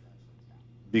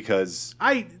 Because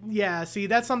see,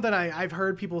 that's something I've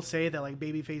heard people say that like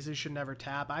baby faces should never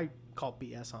tap. I call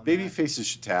BS on baby that. faces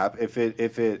should tap if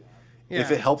it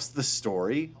helps the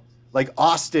story. Like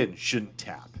Austin shouldn't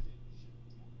tap.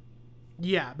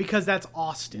 Yeah, because that's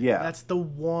Austin. Yeah. That's the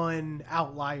one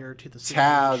outlier to the situation.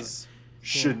 Taz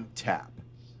shouldn't tap.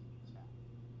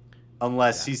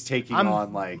 Unless he's taking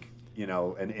on like, you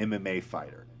know, an MMA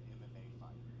fighter.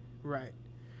 Right.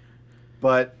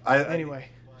 But anyway.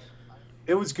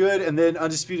 It was good, and then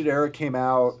Undisputed Era came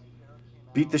out,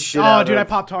 beat the shit out of... Oh, dude, I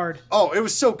popped hard. Oh, it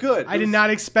was so good. I did not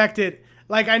expect it.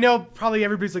 Like, I know probably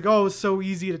everybody's like, oh, it was so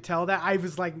easy to tell that. I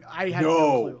was like, I had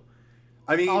no clue.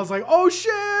 I mean... I was like, oh,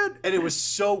 shit! And it was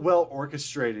so well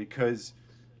orchestrated, because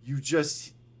you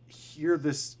just hear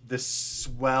this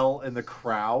swell in the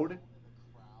crowd,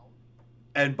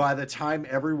 and by the time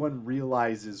everyone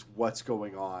realizes what's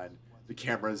going on, the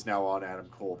camera is now on Adam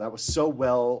Cole. That was so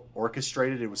well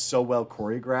orchestrated. It was so well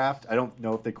choreographed. I don't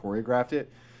know if they choreographed it,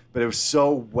 but it was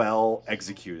so well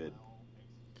executed.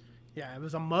 Yeah, it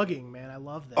was a mugging, man. I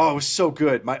love that. Oh, it was so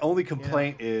good. My only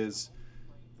complaint is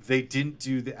they didn't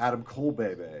do the Adam Cole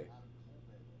baby.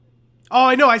 Oh,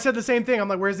 I know. I said the same thing. I'm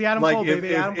like, where's the Adam Cole baby?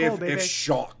 If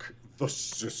Shock the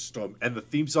System and the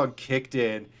theme song kicked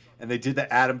in and they did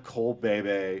the Adam Cole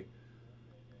baby,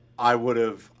 that would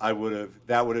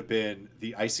have been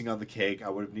the icing on the cake. I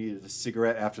would have needed a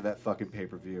cigarette after that fucking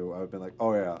pay-per-view. I would have been like,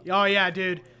 oh yeah. Oh yeah,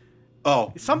 dude.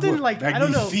 Oh. Something like,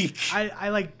 magnifique. I don't know. I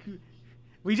like,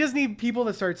 we just need people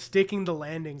to start sticking the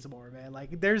landings more, man.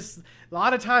 Like there's a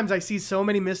lot of times I see so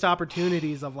many missed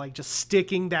opportunities of like just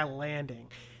sticking that landing.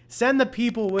 Give the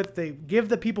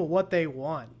people what they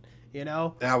want, you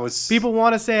know? People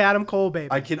want to say Adam Cole baby.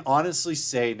 I can honestly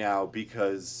say now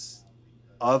because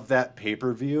of that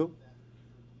pay-per-view,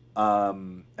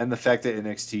 And the fact that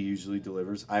NXT usually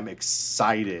delivers, I'm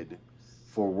excited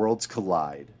for Worlds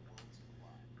Collide.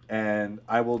 And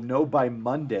I will know by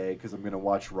Monday because I'm going to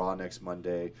watch Raw next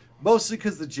Monday, mostly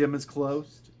because the gym is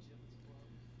closed.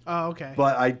 Oh, okay.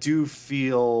 But I do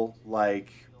feel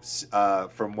like,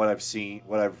 from what I've seen,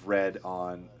 what I've read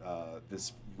on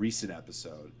this recent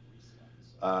episode,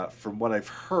 from what I've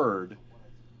heard,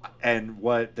 and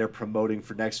what they're promoting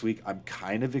for next week, I'm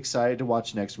kind of excited to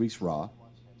watch next week's Raw.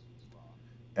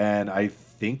 And I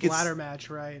think it's ladder match,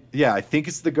 right? Yeah, I think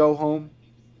it's the go home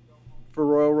for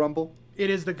Royal Rumble. It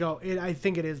is the go. I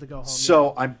think it is the go home. So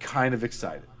yeah. I'm kind of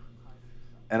excited.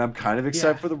 And I'm kind of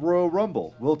excited for the Royal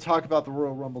Rumble. We'll talk about the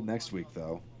Royal Rumble next week,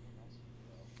 though.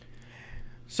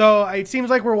 So it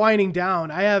seems like we're winding down.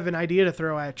 I have an idea to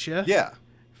throw at you. Yeah.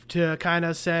 To kind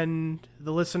of send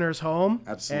the listeners home.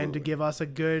 Absolutely. And to give us a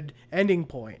good ending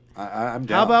point. I'm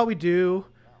down. How about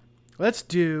let's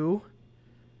do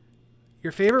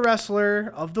your favorite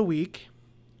wrestler of the week,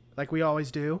 like we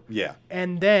always do. Yeah.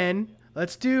 And then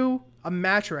let's do a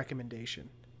match recommendation.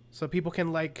 So people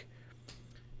can like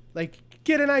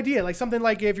get an idea. Like something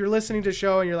like if you're listening to the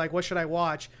show and you're like, what should I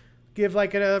watch? Give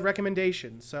like a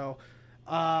recommendation. So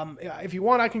if you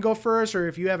want, I can go first, or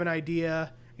if you have an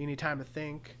idea, you need time to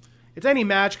think. It's any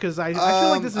match because I feel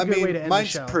like this is a good way to end the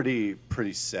show. Mine's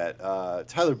pretty set.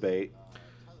 Tyler Bate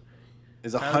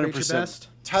is 100%.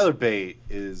 Tyler Bate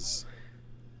is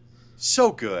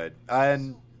so good.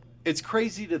 And it's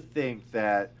crazy to think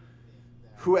that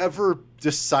whoever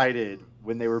decided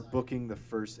when they were booking the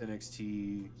first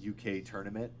NXT UK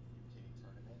tournament,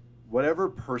 whatever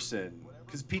person,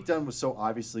 because Pete Dunne was so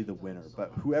obviously the winner,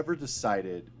 but whoever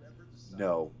decided,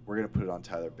 no, we're going to put it on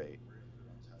Tyler Bate,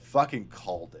 fucking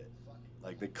called it.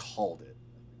 Like, they called it.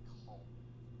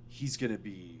 He's going to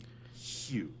be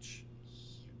huge.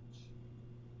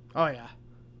 Oh, yeah.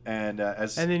 And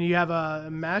then you have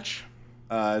a match?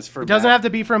 As for it doesn't have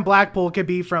to be from Blackpool. It could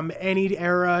be from any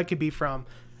era. It could be from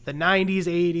the 90s,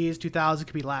 80s, 2000s. It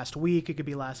could be last week. It could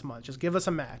be last month. Just give us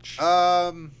a match.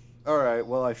 All right.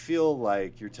 Well, I feel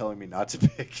like you're telling me not to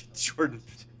pick Jordan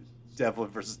Devlin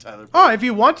versus Tyler Bate. Oh, if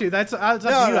you want to. That's up to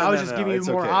you. I was just giving you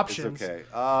more okay. options. It's okay.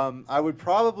 I would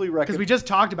probably recommend... Because we just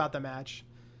talked about the match.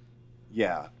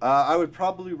 Yeah. I would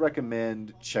probably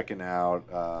recommend checking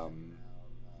out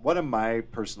one of my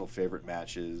personal favorite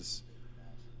matches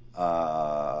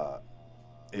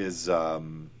is I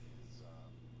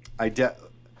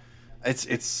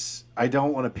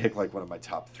don't want to pick like one of my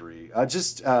top three.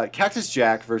 Just Cactus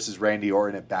Jack versus Randy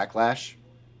Orton at Backlash.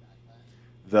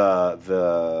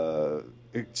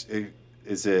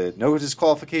 Is it no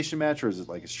disqualification match or is it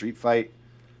like a street fight?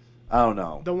 I don't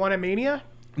know. The one at Mania?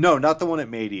 No, not the one at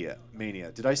Mania.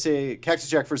 Did I say Cactus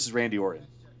Jack versus Randy Orton?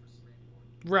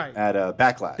 Right. At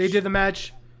Backlash. They did the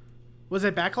match. Was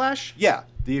it Backlash? Yeah,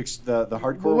 the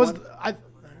hardcore one.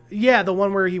 Yeah, the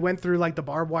one where he went through like the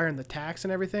barbed wire and the tacks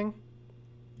and everything.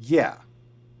 Yeah.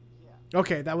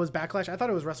 Okay, that was Backlash. I thought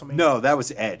it was WrestleMania. No, that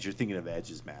was Edge. You're thinking of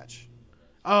Edge's match.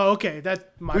 Oh, okay.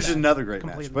 Which is another great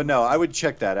match. But no, I would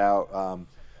check that out.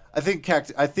 I think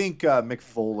Mick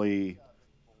Foley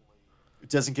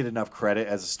doesn't get enough credit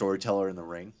as a storyteller in the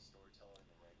ring.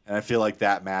 And I feel like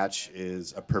that match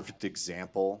is a perfect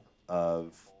example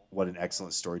of what an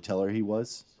excellent storyteller he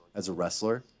was as a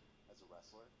wrestler.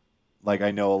 Like,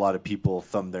 I know a lot of people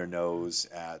thumb their nose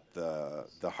at the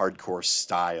hardcore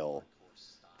style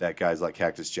that guys like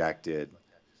Cactus Jack did.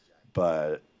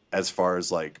 But as far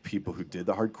as, like, people who did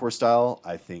the hardcore style,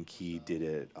 I think he did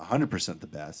it 100% the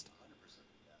best.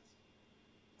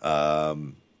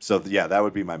 So, yeah, that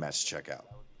would be my match to check out.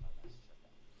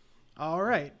 All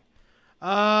right.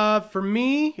 For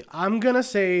me, I'm going to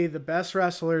say the best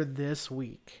wrestler this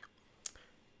week.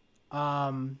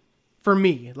 For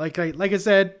me, like I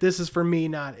said, this is for me.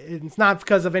 It's not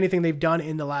because of anything they've done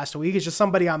in the last week. It's just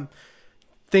somebody I'm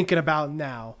thinking about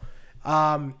now.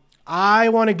 I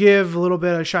want to give a little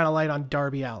bit of shine a light on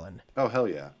Darby Allin. Oh, hell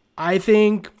yeah. I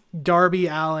think Darby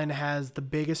Allin has the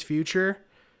biggest future,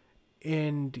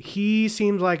 and he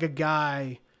seems like a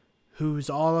guy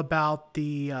who's all about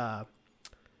the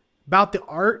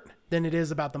art than it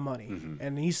is about the money. Mm-hmm.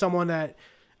 And he's someone that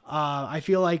I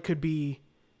feel like could be,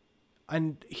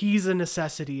 and he's a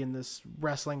necessity in this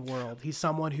wrestling world. He's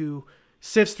someone who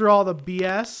sifts through all the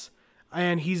BS,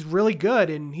 and he's really good.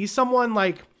 And he's someone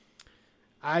like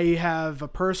I have a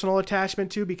personal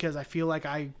attachment to because I feel like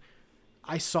I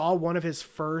saw one of his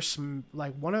first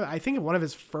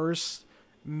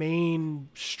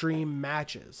mainstream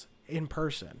matches in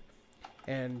person,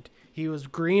 and he was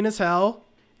green as hell.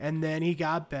 And then he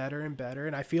got better and better,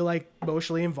 and I feel like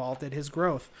emotionally involved in his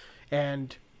growth.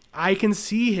 And I can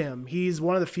see him. He's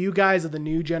one of the few guys of the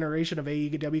new generation of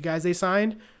AEW guys they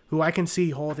signed who I can see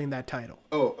holding that title.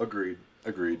 Oh, agreed.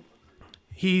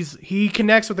 He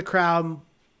connects with the crowd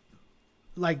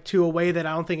like to a way that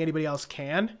I don't think anybody else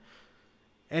can,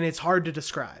 and it's hard to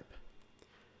describe.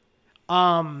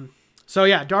 So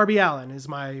yeah, Darby Allin is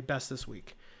my best this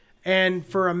week. And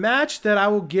for a match that I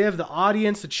will give the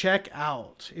audience to check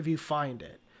out if you find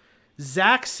it,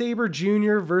 Zack Sabre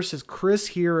Jr. versus Chris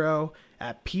Hero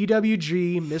at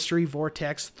PWG Mystery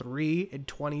Vortex 3 in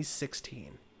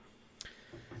 2016.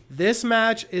 This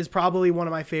match is probably one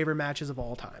of my favorite matches of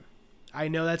all time. I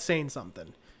know that's saying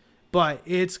something, but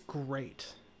it's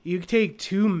great. You take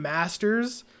two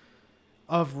masters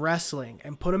of wrestling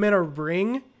and put them in a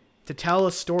ring to tell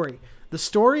a story. The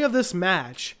story of this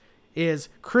match is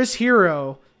Chris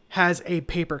Hero has a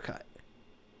paper cut.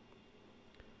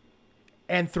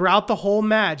 And throughout the whole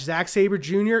match, Zack Sabre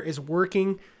Jr. is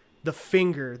working the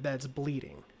finger that's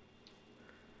bleeding.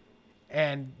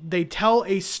 And they tell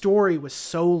a story with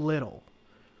so little.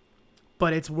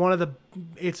 But it's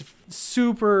it's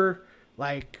super,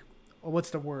 like,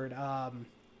 what's the word? I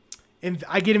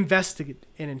get invested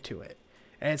into it.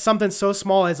 And it's something so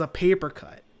small as a paper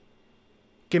cut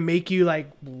can make you,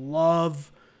 like,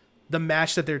 love the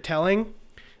match that they're telling.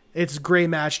 It's a great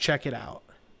match. Check it out.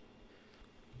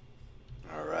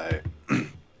 All right.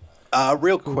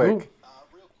 Real quick,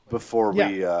 before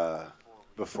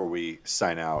we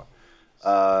sign out,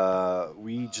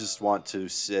 we just want to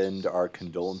send our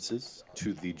condolences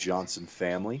to the Johnson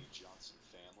family.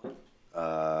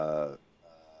 Dwayne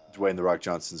 "The Rock"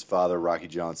 Johnson's father, Rocky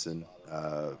Johnson,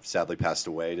 sadly passed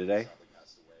away today.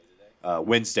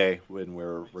 Wednesday, when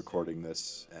we're recording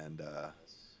this, and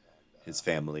his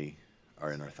family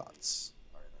are in our thoughts.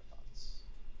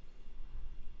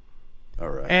 All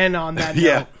right. And on that note,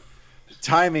 yeah,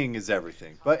 timing is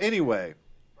everything. But anyway,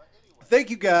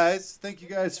 thank you guys. Thank you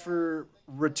guys for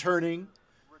returning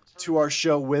to our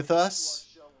show with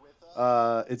us.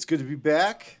 It's good to be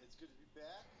back.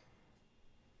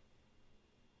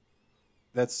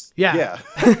 That's yeah.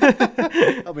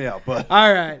 Help me out, bud.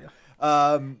 All right.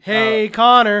 Hey,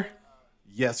 Connor.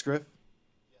 Yes, Griff.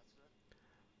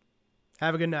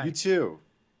 Have a good night. You too.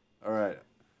 All right.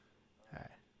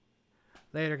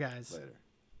 Later, guys. Later.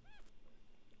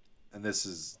 And this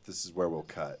is where we'll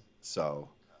cut. So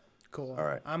cool. All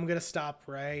right. I'm gonna stop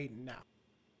right now.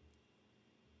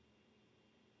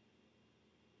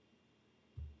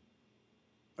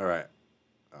 All right.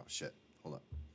 Oh shit.